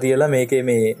කරලා තියලා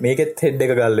මේකෙත් head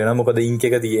එක ගල් වෙනවා. මොකද ink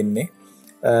එක තියෙන්නේ.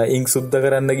 ink සුද්ධ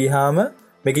කරන්න ගියාම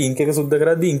මේක ink එක සුද්ධ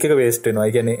කරද්දී ink එක waste වෙනවා.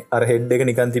 ඒ කියන්නේ අර head එක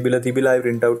නිකන් තිබිලා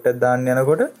print out එකක් දාන්න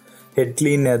යනකොට head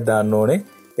clean එකක් දාන්න ඕනේ.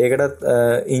 ඒකටත්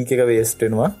ink එක waste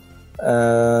වෙනවා.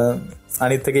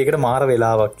 අනිත් එක ඒකට මාර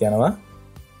වෙලාවක් යනවා.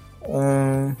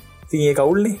 ඉතින් ඒක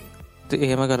අවුල්නේ.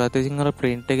 එහෙම කරත් ඉතින් අර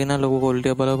print එකේ නම් ලොකු quality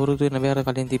එක බලාපොරොත්තු වෙන්න බෑ අර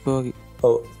කලින් තිබ්බා වගේ.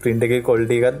 ඔව් print එකේ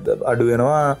quality එකත් අඩු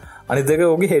වෙනවා. අනිත් එක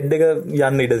ඔගේ head එක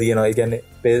යන්න ඉඩ තියෙනවා. ඒ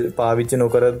කියන්නේ පාවිච්චි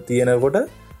නොකර තියෙනකොට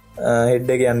head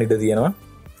එක යන්න ඉඩ තියෙනවා.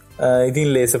 ඉතින්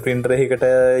ලේසර් printer එකකට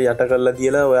යට කරලා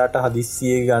තියලා ඔයාට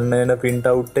හදිස්සියේ ගන්න වෙන print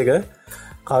out එක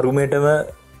කරුමෙටම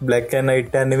black and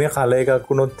white and නෙමෙයි කලර් එකක්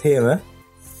වුණොත් එහෙම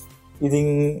ඉතින්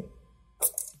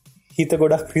හිත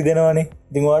ගොඩක් රිදෙනවනේ.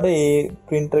 ඉතින් ඔයාට මේ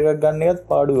printer එකක් ගන්න එකත්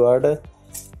පාඩුයි. ඔයාට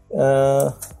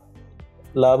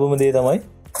ලාභම දේ තමයි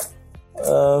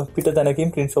පිට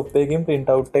තැනකින් print shop එකකින් print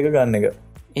out එක ගන්න එක.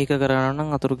 ඒක කරන්න නම්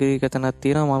අතුරුකිරි කතනක්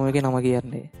තියෙනවා. මම ඒකේ නම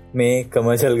කියන්නේ. මේ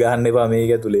කමර්ෂල් ගහන්න එපා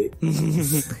මේක ඇතුලේ.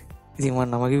 ඉතින් මම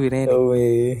නම කිව්වේ නෑ. ඔව්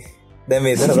දැන්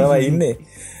මෙතන තමයි ඉන්නේ.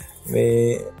 මේ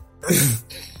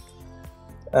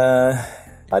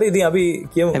හරි ඉතින් අපි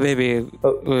කියමු. හැබැයි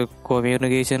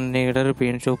කොමියුනිකේෂන් එකට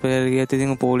print shop එකට ගියත්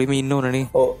ඉතින් පොලිමේ ඉන්න ඕනනේ.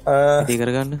 ඔව් ඒක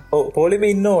කරගන්න. ඔව්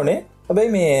පොලිමේ ඉන්න ඕනේ.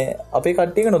 හැබැයි මේ අපේ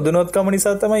කට්ටියක නොදැනුවත්කම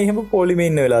නිසා තමයි එහෙම පොලිමේ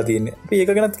ඉන්න වෙලා තියෙන්නේ. අපි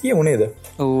ඒක ගැනත් කියමු නේද?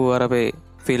 ඔව් අර අපේ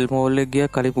ෆිල්ම් හෝල් එක ගියා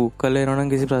කලින් බුක් කරලා එනවනම්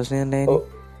කිසි ප්‍රශ්නයක් නැහැ.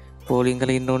 පෝලිං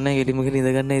කරලා ඉන්න ඕනේ නැහැ. එලිම කියලා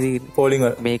ඉඳගන්න ඉතින් පෝලිං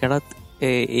මේකටත්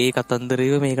ඒ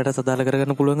කතන්දරේව මේකට සදාලා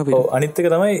කරගන්න පුළුවන් අපිට. ඔව් අනිත් එක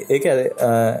තමයි ඒක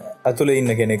ඇතුලේ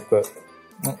ඉන්න කෙනෙක්ව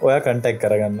ඔයා කන්ටැක්ට්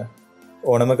කරගන්න.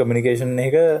 ඕනම කමියුනිකේෂන්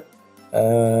එක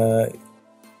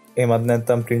එහෙමත්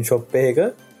නැත්නම් print shop එකක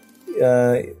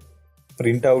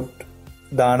print out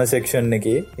දාන section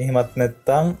එකේ එහෙමත්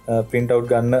නැත්නම් print out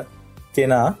ගන්න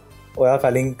කෙනා ඔයා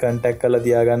කලින් කන්ටැක්ට් කරලා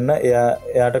තියාගන්න.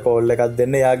 එයාට කෝල් එකක්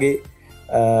දෙන්න. එයාගේ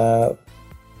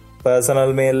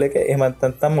පර්සනල් මේල් එක එහෙමත්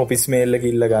නැත්නම් ඔෆිස් මේල් එක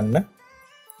ඉල්ල ගන්න.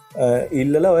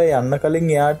 ඉල්ලලා ඔය යන්න කලින්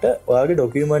එයාට ඔයාගේ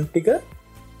ඩොකියුමන්ට් ටික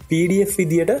PDF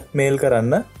විදියට මේල්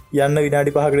කරන්න යන්න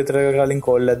විනාඩි 5කට විතර කලින්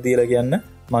කෝල් එකක් දීලා කියන්න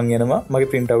මං එනවා මගේ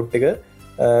print out එක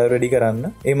රෙඩි කරන්න.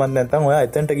 එහෙමත් නැත්නම් ඔයා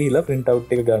එතනට ගිහිල්ලා print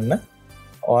out එක ගන්න.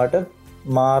 ඔයාට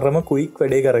මාරම ක්වික්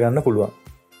වැඩේ කරගන්න පුළුවන්.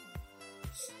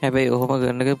 හැබැයි ඔහොම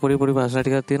ගන්නක පොඩි ප්‍රශ්න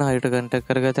ටිකක් තියෙනවා. හරියට කන්ටැක්ට්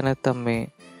කරගත නැත්නම් මේ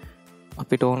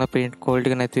අපිට ඕන print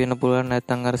quality එක නැති වෙන්න පුළුවන්.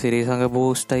 නැත්නම් අර සිරිසංග බෝ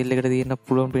ස්ටයිල් එකට තියෙන්න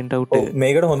පුළුවන් print out එක.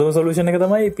 මේකට හොඳම සොලියුෂන් එක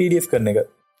තමයි PDF කරන එක.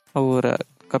 ඔව්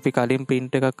අපි කලින්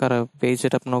print එකක් අර page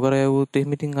setup නොකර යවුවොත්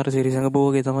එහෙම ඉතින් අර සිරිසංග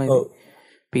බෝගේ තමයි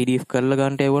PDF කරලා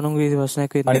ගන්නට යවනොත් කිසි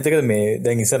ප්‍රශ්නයක් වෙන්නේ නැහැ. අනිත් එක මේ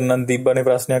දැන් ඉස්සර නම් තිබ්බනේ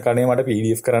ප්‍රශ්නයක් අනේ මට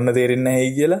PDF කරන්න තේරෙන්නේ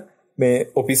නැහැයි කියලා. මේ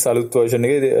Office අලුත් version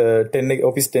එකේ 10 එක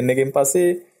Office 10 එකෙන්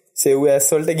පස්සේ save as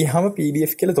වලට ගියාම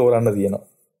PDF කියලා තෝරන්න තියෙනවා.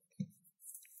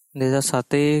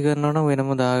 2007 කරනවා නම් වෙනම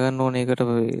දාගන්න ඕනේ. ඒකට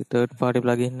third party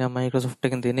plugin එක Microsoft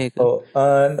එකෙන් දෙන එක. ඔව්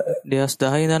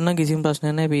 2010 ඉඳන් නම් කිසිම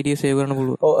ප්‍රශ්නයක් නැහැ PDF save කරන්න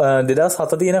පුළුවන්. ඔව්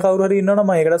 2007 තියෙන කවුරු හරි ඉන්නවනම්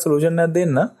මම ඒකට solution එකක්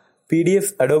දෙන්න. PDF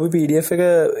Adobe PDF එක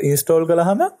install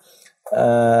කළාම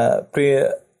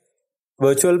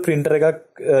virtual printer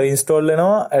එකක් install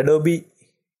වෙනවා Adobe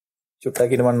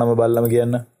චුට්ටක් ඉන්න මම නම බලලම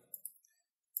කියන්න.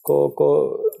 කෝ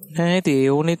නෑ ඉතින්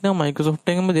ඒ ඕනෙත් නම් Microsoft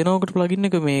එකෙන්ම දෙනවකට plugin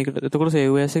එක මේකට. එතකොට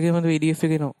save as එකේම PDF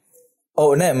එක එනවා.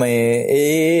 ඔව් නෑ මේ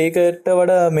ඒකට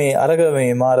වඩා මේ අරක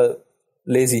මේ මාර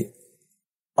lazy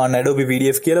Adobe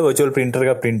PDF කියලා virtual printer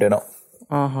එකක් print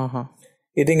වෙනවා.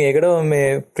 ඉතින් ඒකට මේ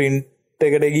print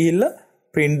එකට ගිහිල්ලා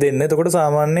print දෙන්න. එතකොට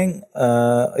සාමාන්‍යයෙන්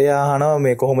එයා අහනවා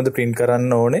මේ කොහොමද print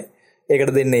කරන්න ඕනේ.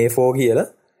 ඒකට දෙන්න A4 කියලා.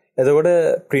 එතකොට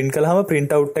print කළාම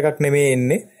print out එකක් නෙමෙයි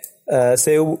එන්නේ.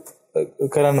 save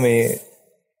කරන්න මේ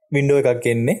window එකක්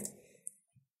එන්නේ.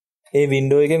 ඒ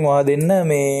window එකෙන් ඔයා දෙන්න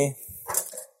මේ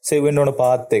save වෙන්න ඕන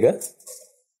path එක.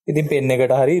 ඉතින් pen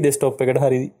එකට හරි desktop එකට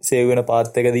හරි save වෙන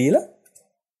path එක දීලා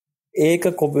ඒක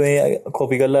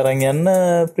copy කරලා අරන් යන්න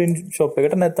print shop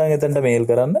එකට නැත්නම් එතනට mail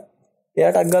කරන්න.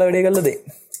 එයාට අග්ගල වැඩේ කරලා දෙන්න.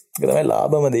 ඒක තමයි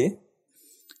ලාභම දේ.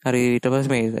 හරි ඊට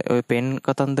පස්සේ මේ ඔය පෙන්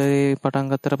කතන්දරේ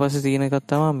පටන් ගත්තට පස්සේ තියෙන එකක්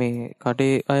තමයි මේ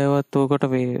කඩේ අයවත් ඕකට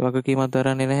මේ වගකීමක්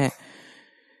දරන්නේ නැහැ.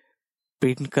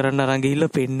 print කරන්න අරන්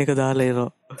ගිහිල්ලා පෙන් එක දාලා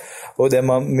එනවා. ඔව් දැන්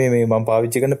මම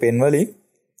පාවිච්චි කරන පෙන් වලින්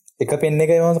එක පෙන්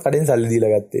එකයි මම කඩෙන් සල්ලි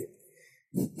දීලා ගත්තේ.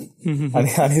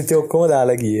 අනිත් ඔක්කොම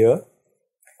දාලා ගියේ.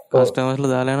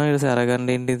 කස්ටමර්ස්ලා දාලා යනවා ඊට පස්සේ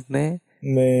අරගන්න ඉන්නෙත් නැහැ.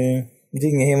 මේ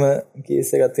ඉතින් එහෙම කේස්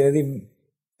එකක් තියෙනදී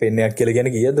පෙන් එකක් කියලා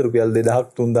කියන්නේ කීයද රුපියල් 2000ක්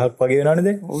 3000ක් වගේ වෙනවනේ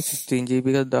දැන්. ඔව් 16GB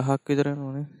එකක් 1000ක් විතර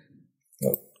යනවනේ.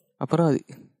 ඔව්. අපරාධි.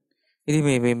 ඉතින්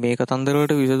මේ කතන්දර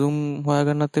වලට විසඳුම්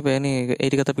හොයාගන්නත් එපානේ. ඒ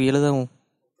ටික අත පියලා දාමු.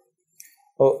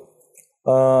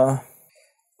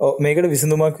 ඔව් මේකට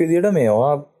විසඳුමක් විදියට මේ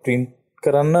ඔයා print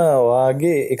කරන්න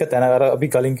ඔයාගේ එක තැන අර අපි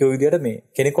කලින් කිව්ව විදියට මේ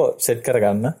කෙනෙක්ව සෙට්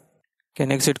කරගන්න.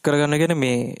 කෙනෙක් සෙට් කරගන්න කියන්නේ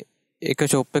මේ එක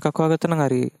shop එකක් වගත්ත නම්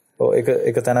හරි. ඔව්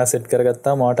එක තැන සෙට්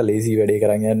කරගත්තාම ඔයාට lazy වැඩේ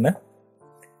කරන් යන්න.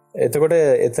 එතකොට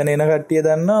එතන එන කට්ටිය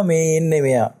දන්නවා මේ ඉන්නේ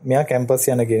මෙයා කැම්පස්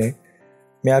යන කෙනෙක්.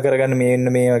 මෙයා කරගන්න මේ ඉන්න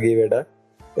මේ වගේ වැඩ.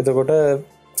 එතකොට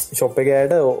shop එකේ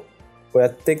ඇයට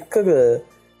ඔයත් එක්ක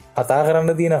කතා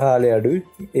කරන්න තියෙන කාලය අඩුයි.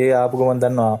 ඒ ආපු ගමන්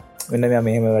දන්නවා මෙන්න මෙයා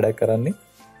මෙහෙම වැඩක් කරන්නේ.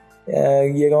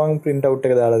 ගිය ගමන් print out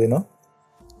එක දාලා දෙනවා.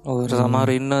 ඔව්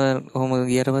සමහර ඉන්න කොහොම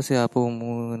ගියට පස්සේ ආපු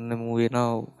මූ වෙනවා.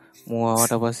 මූ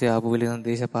ආවට පස්සේ ආපු පිළිබඳ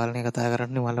දේශපාලනය කතා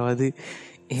කරන්නේ මලවද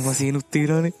එහෙම සීනුත්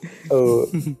තියෙනවානේ. ඔව්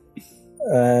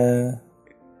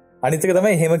අනිත් එක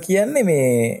තමයි එහෙම කියන්නේ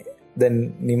මේ දැන්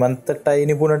නිමන්තටයි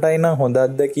නිපුණටයි නම් හොඳ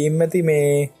අත්දැකීම් ඇති මේ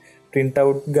print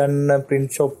out ගන්න print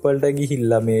shop වලට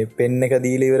ගිහිල්ලා මේ pen එක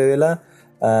දීලා ඉවර වෙලා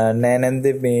නෑ නැන්ද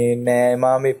මේ නෑ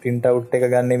මා මේ print out එක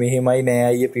ගන්න මෙහෙමයි නෑ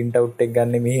අයියේ print out එක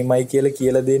ගන්න මෙහෙමයි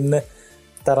කියලා දෙන්න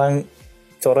තරම්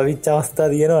චොරවිච්ච අවස්ථා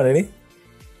තියෙනවනේ නේ.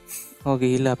 ඔව්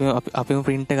ගිහිල්ලා අපිම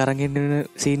print එක අරන් ඉන්න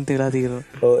සීන් තියලා තියෙනවා.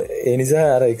 ඔව් ඒ නිසා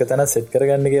අර එක තැන සෙට්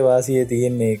කරගන්න එකේ වාසිය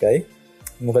තියෙන්නේ ඒකයි.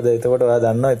 මොකද එතකොට ඔයා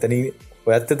දන්නවා එතනින්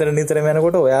ඔයත් එතන නිතරම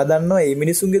යනකොට ඔයා දන්නවා මේ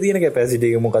මිනිසුන්ගේ තියෙන කැපැසිටි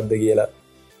එක මොකක්ද කියලා.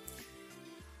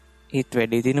 ඒත්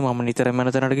වැඩි තියෙන මම නිතරම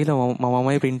යන තැනට ගිහලා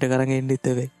මමමයි print කරන් එන්නෙත්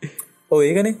වෙයි. ඔව්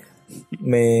ඒකනේ.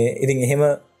 මේ ඉතින් එහෙම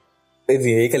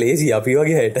ඒක ලේසි අපි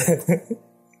වගේ හැට.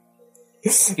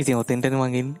 ඉතින් ඔතෙන්ටනේ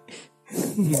මං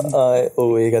ඉන්නේ. ඔව්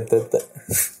ඒකත් ඇත්ත.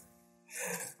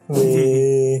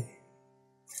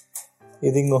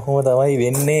 ඉතින් ඔහොම තමයි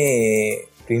වෙන්නේ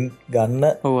print ගන්න.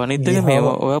 ඔව් අනිත් එක මේ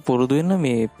ඔයා පුරුදු වෙන්න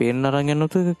මේ පෙන් අරන්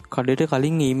යනකොට කඩේට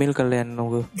කලින් ඊමේල් කරලා යන්න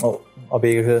ඕක. ඔව්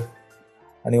අපි ඒක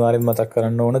අනිවාර්යෙන් මතක්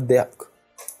කරන්න ඕන දෙයක්.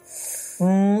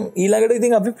 ඊළඟට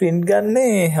ඉතින් අපි print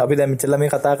ගන්නේ අපි දැන් මෙච්චර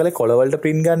මේ කතා කරලා කොළවලට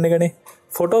print ගන්න එකනේ.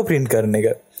 ෆොටෝ print කරන එක.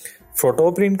 ෆොටෝ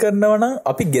print කරනවා නම්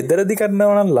අපි ගෙදරදී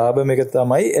කරනවා නම් ලාභම එක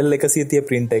තමයි L130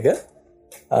 print එක.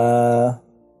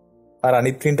 අර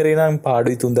අනිත් printer එක නම්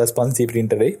පාඩුයි 3500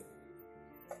 printer එක.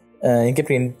 ඒක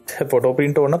print ෆොටෝ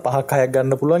print ඕන 5-6ක්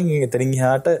ගන්න පුළුවන්. එතනින්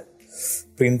එහාට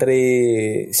ප්‍රින්ටරේ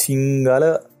සිංගල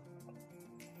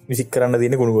විසික් කරන්න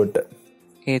තියෙන කුණුගොට්ට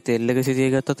ඒ තෙල්ලක සිතිය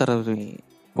ගත්ත තරතුනි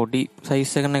පොඩි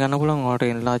සයිස්ස කන්න ගන්න පුලන් වාට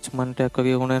එන්ලාච්මන්ටයක්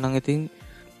වගේ ගුණ නං ඉතින්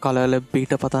කලල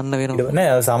පිට පතන්න වෙන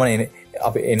නෑ සාමනයන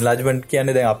අප එන්ලාජ්මන්ට්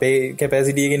කියන්න දැන් අපේ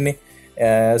කැපැසිටියගෙන්නේ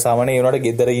සාමනය වනට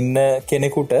ගෙදර ඉන්න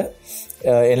කෙනෙකුට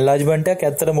එන්ලාජ්මන්ටයක්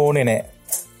ඇත්තට මෝනේ නෑ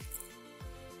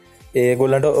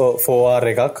ඒගොල්ලන්ට ෆෝර්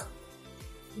එකක්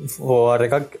ෆෝර්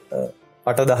එකක්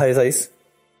 8-10 සයිස්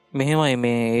මෙහෙමයි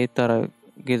මේ ඒත් අර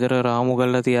ගෙදර රාමු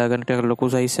ගල්ල තියාගන්නට ලොකු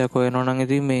සයිස්සයක් ඔය නොනං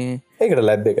ඉති මේ ඒකට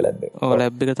ලැබ් එක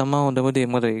ලැබ් එක තමා හොඳම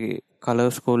දෙමද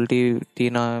කලස් කොල්ට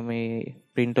තියන මේ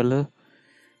පින්ටල්ල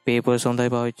පේපර්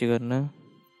සොඳයි පාවිච්චි කරන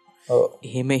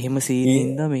එහෙම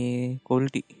සීන්ද මේ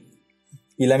කොල්ටි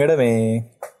ඊළඟට මේ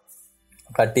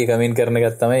කට්ටිය කමෙන්ට් කරන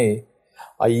ගත්තමයි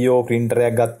අයියෝ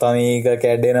ප්‍රින්ටරයක් ගත්තා මේක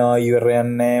කැඩෙනවා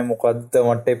ඉවරයන්නේ මොකක්ද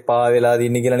මට එපා වෙලා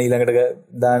දින්න කියලා ඊළඟට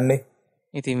දාන්නේ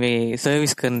ඉතින් මේ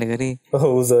සර්විස් කරන කරේ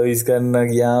ඔහු සර්විස්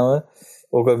කරන්න ගියාම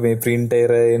ඕක මේ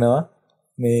ප්‍රින්ටර් එනවා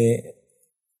මේ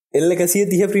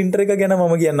L130 ප්‍රින්ටර් එක ගැන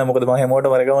මම කියන්න මොකද මම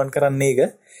හැමෝටම රෙකමන්ඩ් කරන්නේ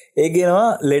ඒක ගෙනවා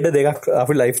ලෙඩ දෙකක්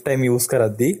අපි ලයිෆ් ටයිම් යූස්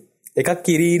කරද්දී එකක්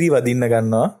කිරීරි වදින්න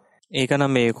ගන්නවා ඒකනම්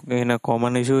මේ වෙන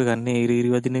කොමන් ඉෂුව ගන්න ඉරීරි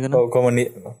වදින ගන්න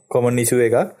කොමන් ඉෂුව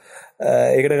එකක්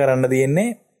ඒකට කරන්න තියෙන්නේ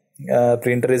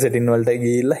ප්‍රින්ටරේ සෙටින් වලට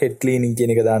ගිහිල්ලා හෙඩ් ක්ලීනින්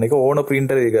කියන එක දාන එක ඕන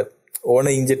ප්‍රින්ටර් එක ඕන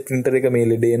ඉන්ජෙට් ප්‍රින්ටර් එක මේ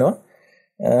ලෙඩ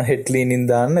එනවා හෙඩ් ක්ලීනින්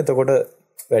දාන්න එතකොට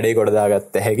වැඩේ කොට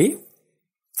දාගත්ත හැකි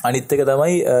අනිත් එක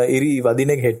තමයි ඉරි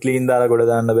වදින එක හෙඩ් ක්ලීන් දාලා කොට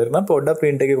දාන්න බැරි නම් පොඩ්ඩක්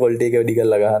ප්‍රින්ට් එකේ ක්වොලිටි එක වැඩි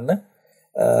කරලා ගහන්න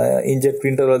ඉන්ජෙට්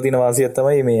ප්‍රින්ටර් වල තියෙන වාසියක්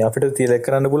තමයි මේ අපිට සිලෙක්ට්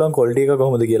කරන්න පුළුවන් ක්වොලිටි එක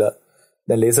කොහොමද කියලා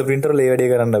දැන් ලේසර් ප්‍රින්ටර් වල ඒ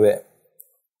වැඩේ කරන්න බෑ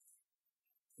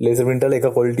ලේසර් ප්‍රින්ටර් එක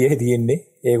ක්වොලිටියයි තියෙන්නේ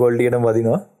ඒ ක්වොලිටියටම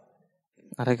වදිනවා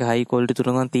අර හයි ක්වොලිටි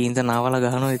තුනක් තීන්ත නාවල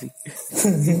ගහනවා ඉතින්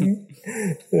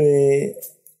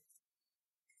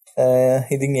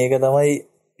ඉතින් ඒක තමයි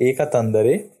ඒ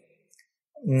කතන්දරේ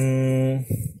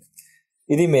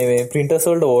ඉතින් මේ ප්‍රින්ටර්ස්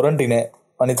වලට වොරන්ටි නෑ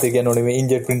අනිත් එක කියන්නේ මේ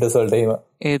ඉන්ජෙක්ට් ප්‍රින්ටර්ස් වලට එහෙම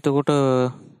එතකොට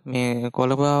මේ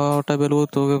කොළපාවට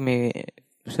බැලුවොත් ඔක මේ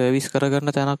සර්විස්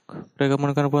කරගන්න තැනක්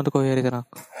රෙකමන්ඩ් කරන්න පුළුවන්ද කොහේ හරි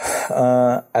තැනක්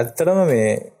ඇත්තටම මේ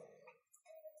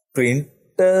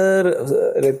ප්‍රින්ටර්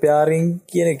රිපෙයාරින්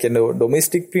කියන එක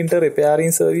ඩොමෙස්ටික් ප්‍රින්ටර්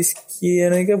රිපෙයාරින් සර්විස්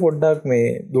කියන එක පොඩ්ඩක්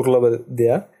මේ දුර්ලභ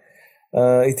දෙයක්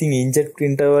ඉතින් ඉන්ජෙක්ට්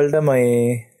ප්‍රින්ටර් වලට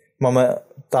මම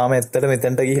තාම ඇත්තට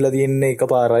මෙතනට ගිහිලා තියෙන්නේ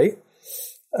එකපාරයි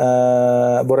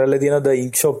බොරැල්ලේ තියෙන ද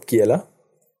ඉන්ක් ෂොප් කියලා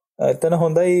එතන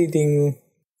හොඳයි ඉතින්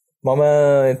මම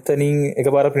එතනින්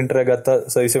එකපාර ප්‍රින්ටර් එකක් ගත්තා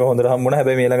සර්විස් එක හොඳට හම්බුණා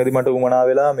හැබැයි මේ ළඟදී මට උමනා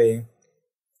වෙලා මේ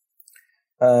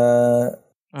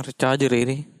අර චාර්ජර්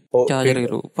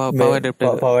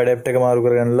පවර් ඇඩැප්ටර් එක මාරු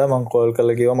කරගන්නලා මම කෝල්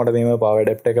කරලා කිව්වා මට මේ පවර්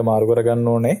ඇඩැප්ටර් එක මාරු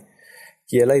කරගන්න ඕනේ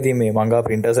කියලා ඉතින් මේ මංගා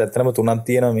ප්‍රින්ටර්ස් ඇත්තටම 3ක්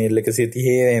තියෙනවා මේ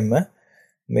 130 එම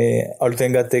මේ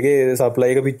අලුතෙන් ගත්ත එකේ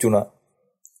සප්ලයි එක පිච්චුණා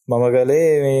මම ගලේ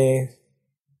මේ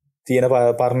තියෙන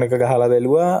පරණ එක ගහලා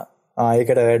බැලුවා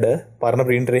ආයකට වැඩ පරණ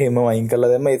ප්‍රින්ටර් එහෙම වයින්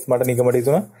කරලා දැම්ම ඒත් මට නිකමට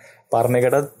හිතුණා පරණ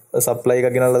එකටත් සප්ලයි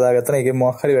එකක් ගෙනල්ලා දාගත්තා නේ ඒකෙන්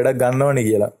මොකක් හරි වැඩක් ගන්නවනේ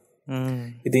කියලා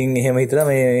ඉතින් එහෙම හිතලා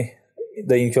මේ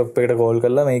ද ඉන්ක් ෂොප් එකට කෝල්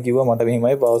කරලා මේ කිව්වා මට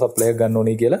මෙහෙමයි පවර් සප්ලයි එකක් ගන්න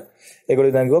ඕනේ කියලා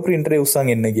ඒගොල්ලෝ දැන් කිව්වා ප්‍රින්ටරේ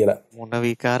උස්සන් එන්න කියලා මොන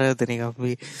විකාරයද නිකන්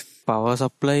අපි පවර්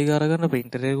සප්ලයි කරගන්න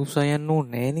ප්‍රින්ටරේ උස්සන් යන්න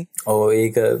ඕනේ නෑනේ ඔව්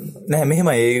ඒක නෑ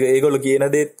මෙහෙමයි ඒගොල්ලෝ කියන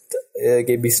දේත්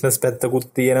ඒකේ බිස්නස් පැත්තකුත්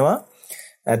තියෙනවා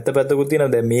ඇත්ත පැත්තකුත්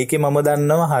තියෙනවා දැන් මේකේ මම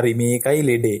දන්නවා හරි මේකයි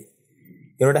ලෙඩේ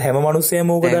ඒනට හැම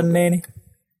මිනිස්සෙම ඕක දන්නේ නෑනේ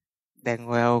දැන්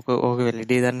ඔයා ඕක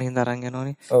ලෙඩේ දන්න හින්දා අරන්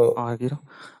යනවනේ ආ කියනවා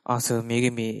ආස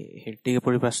මේකේ මේ හෙඩ් එක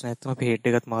පොඩි ප්‍රශ්නයක් තමයි අපි හෙඩ්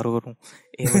එකත් මාරු කරමු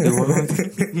එහෙම කිව්වොත්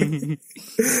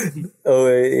ඔව්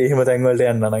එහෙම තැන් වලට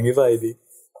යන්න නම් එපා ඉතින්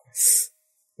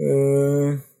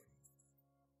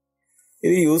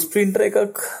ඉතින් යූස් ප්‍රින්ටර්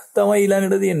එකක් තමයි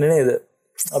ඊළඟට තියෙන්නේ නේද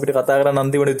අපිට කතා කරන්න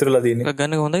අන්තිමට ඉතුරුලා තියෙන්නේ එකක්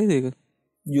ගන්න හොඳයිද ඒක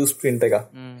යූස් ප්‍රින්ටර් එක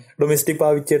ඩොමෙස්ටික්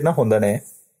පාවිච්චියට නම් හොඳ නෑ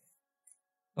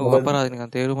ඔව් අපරාධ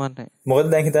නිකන් තේරුමක් නැහැ මොකද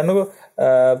දැන් හිතන්නකෝ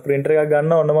ප්‍රින්ටර් එකක්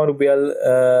ගන්න ඕනම රුපියල්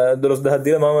 12000ක්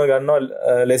දීලා මම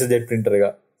ගන්නවා ලේසර් ජෙට් ප්‍රින්ටර් එකක්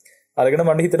අරගෙන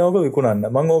මට හිතෙනවා ඕක විකුණන්න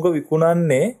මම ඕක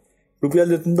විකුණන්නේ රුපියල්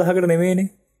 3000කට නෙමෙයිනේ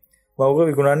මම ඕක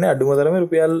විකුණන්නේ අඩුම තරමේ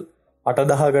රුපියල්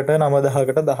 8000කට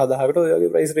 9000කට 10000කට ඔය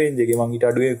වගේ ප්‍රයිස් රේන්ජ් එකේ මම ඊට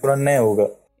අඩුවේ විකුණන්නේ නැහැ ඕක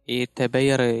ඒත්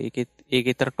හැබැයි අර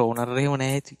ඒකේතර ටෝනර් එහෙම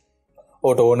නැහැ ඇති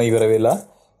ඔය ටෝන ඉවර වෙලා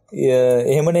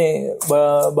එහෙමනේ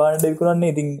බාණ්ඩ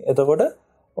විකුණන්නේ ඉතින් එතකොට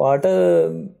වාට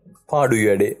පාඩුයි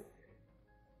වැඩේ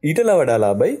ඊටලා වඩා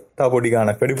ලාභයි තා පොඩි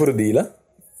ගාණක් වැඩිපුර දීලා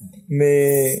මේ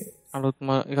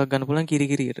අලුත්ම එකක් ගන්න පුළුවන්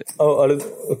කිරිකිරියට ඔව් අලුත්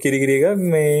කිරිකිරි එකක්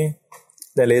මේ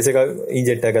දැන් ලේසර් එකක්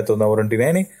ඉන්ජෙක්ට් එකක් ගත්තොත් නම් වොරන්ටි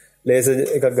නැහැනේ ලේසර්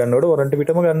එකක් ගන්නකොට වොරන්ටි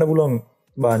පිටම ගන්න පුළුවන්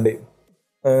බාණ්ඩේ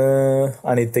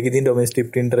අනිත් එක ඉතින්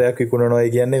ඩොමෙස්ටික් ප්‍රින්ටර් එකක් විකුණනවා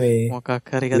කියන්නේ මේ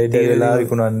මොකක් හරි ලෙඩ වෙලා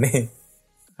විකුණන්නේ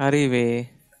හරි වේ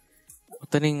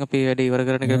ඔතනින් අපි වැඩ ඉවර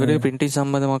කරන කෙනෙකුට printing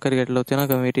සම්බන්ධ මොකක් හරි ගැටලුවක් තියෙනවා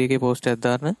කමිටි එකේ post එකක්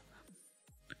දාන්න.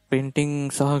 printing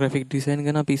සහ graphic design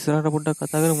ගැන අපි ඉස්සරහට පොඩ්ඩක්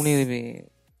කතා කරමු නේද මේ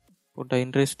පොඩ්ඩක්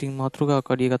ඉන්ටරෙස්ටිං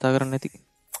මාතෘකාවක් වැඩි කතා කරන්න නැති.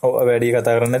 ඔව් වැඩි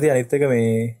කතා කරන්න නැති අනිත් එක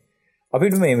මේ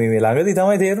අපිට මේ ළඟදී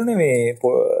තමයි තේරුනේ මේ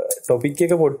ටොපික්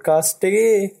එක පොඩ්කාස්ට්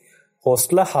එකේ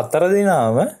හොස්ට්ලා 4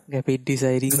 දෙනාම graphic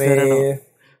designing කරනවා.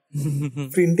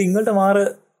 printing වලට මාර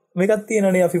මේකක්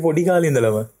තියෙනනේ අපි පොඩි කාලේ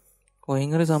ඉඳලම.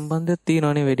 කොහෙන් හරි සම්බන්ධයක්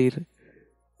තියෙනවනේ වැඩිට.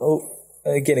 ඔව්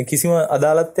ඒ කියන්නේ කිසිම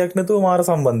අදාළත්වයක් නැතුව මාර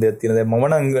සම්බන්ධයක් තියෙනවා. දැන් මම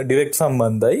නම් ඩිරෙක්ට්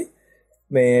සම්බන්ධයි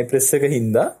මේ ප්‍රෙස් එක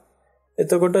හින්දා.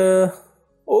 එතකොට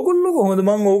ඕගොල්ලෝ කොහොමද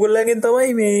මම ඕගොල්ලන්ගෙන්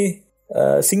තමයි මේ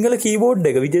සිංහල කීබෝඩ්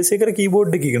එක විජේසේකර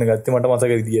කීබෝඩ් එක ඉගෙන ගත්තේ මට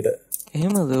මතක විදියට.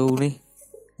 එහෙමද උනේ?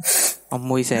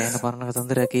 අම්මෝයි සෑහෙන පරණ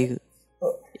කතන්දරයක් ඒක.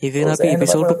 ඒක වෙන අපි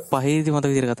එපිසෝඩ් 5 දී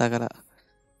මතක විදියට කතා කරා.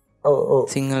 ඔව් ඔව්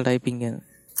සිංහල ටයිපින් ගැන.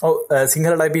 ඔව්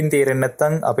සිංහල ටයිපින් තේරෙන්නේ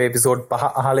නැත්නම් අපේ එපිසෝඩ්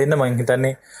 5 අහලා ඉන්න මම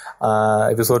හිතන්නේ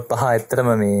එපිසෝඩ් 5 ඇත්තටම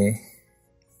මේ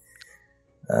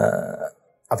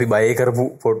අපි බය කරපු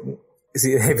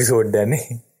එපිසෝඩ් යන්නේ.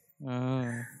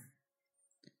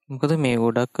 මොකද මේ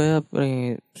ගොඩක් අය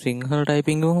සිංහල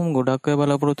ටයිපින් ගහම ගොඩක් අය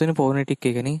බලාපොරොත්තු වෙන්නේ ෆොනටික්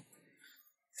එකනේ.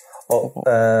 ඔව්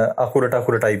අකුරට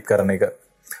අකුර ටයිප් කරන එක.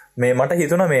 මේ මට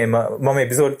හිතුණා මේ මම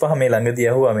එපිසෝඩ් 5 මේ ළඟදී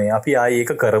අහුවා මේ අපි ආයේ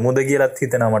ඒක කරමුද කියලාත්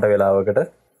හිතනවා මට වෙලාවකට.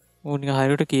 ඕ නිකන්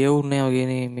හරියට කියවුන්නේ නැහැ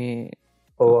වගේනේ මේ.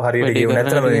 ඔව් හරියට කියවුනේ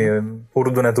නැත්නම් මේ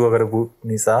පුරුදු නැතුව කරපු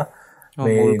නිසා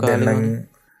මේ දැන් නම්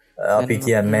අපි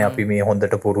කියන්නේ අපි මේ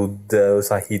හොඳට පුරුද්ද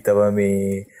සහිතව මේ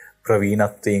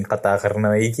ප්‍රවීණත්වයෙන් කතා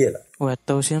කරනවයි කියලා. ඔව් ඇත්ත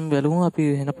වශයෙන්ම බැලුවම අපි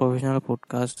වෙන ප්‍රොෆෙෂනල්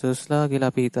පොඩ්කාස්ටර්ස්ලා කියලා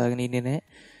අපි හිතාගෙන ඉන්නේ නැහැ.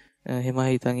 එහෙම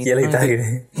හිතන් කියලා හිතාගෙන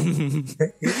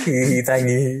හිතන්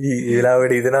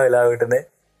වෙලාවට හිතනවා වෙලාවට නෑ.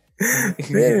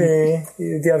 මේ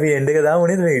ඉතින් අපි එන්ඩ් එක දාමු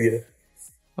නේද මේ විදිහට?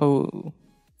 ඔව්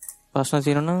ප්‍රශ්න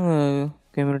තියෙනවා නම්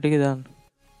කමියුනිටි එකේ දාන්න.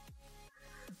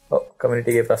 ඔව්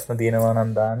කමියුනිටි එකේ ප්‍රශ්න තියෙනවා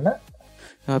නම් දාන්න.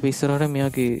 අපි ඉස්සරහට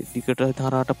මෙයාගේ දිගට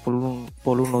තරහට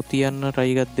පොළු නොතියන්න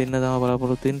try එකක් දෙන්න තමයි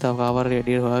බලාපොරොත්තු වෙන්නේ. තව කාවර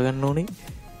වැඩියට හොයාගන්න ඕනේ.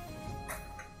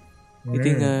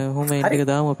 ඉතින් කොහොම එන්ඩ් එක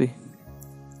දාමු අපි.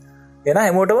 එන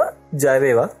හැමෝටම ජය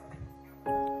වේවා.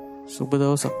 සුබ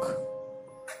දවසක්.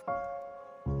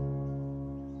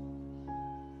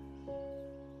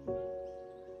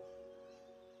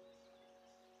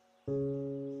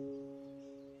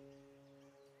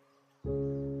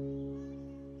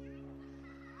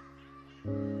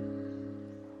 Thank you.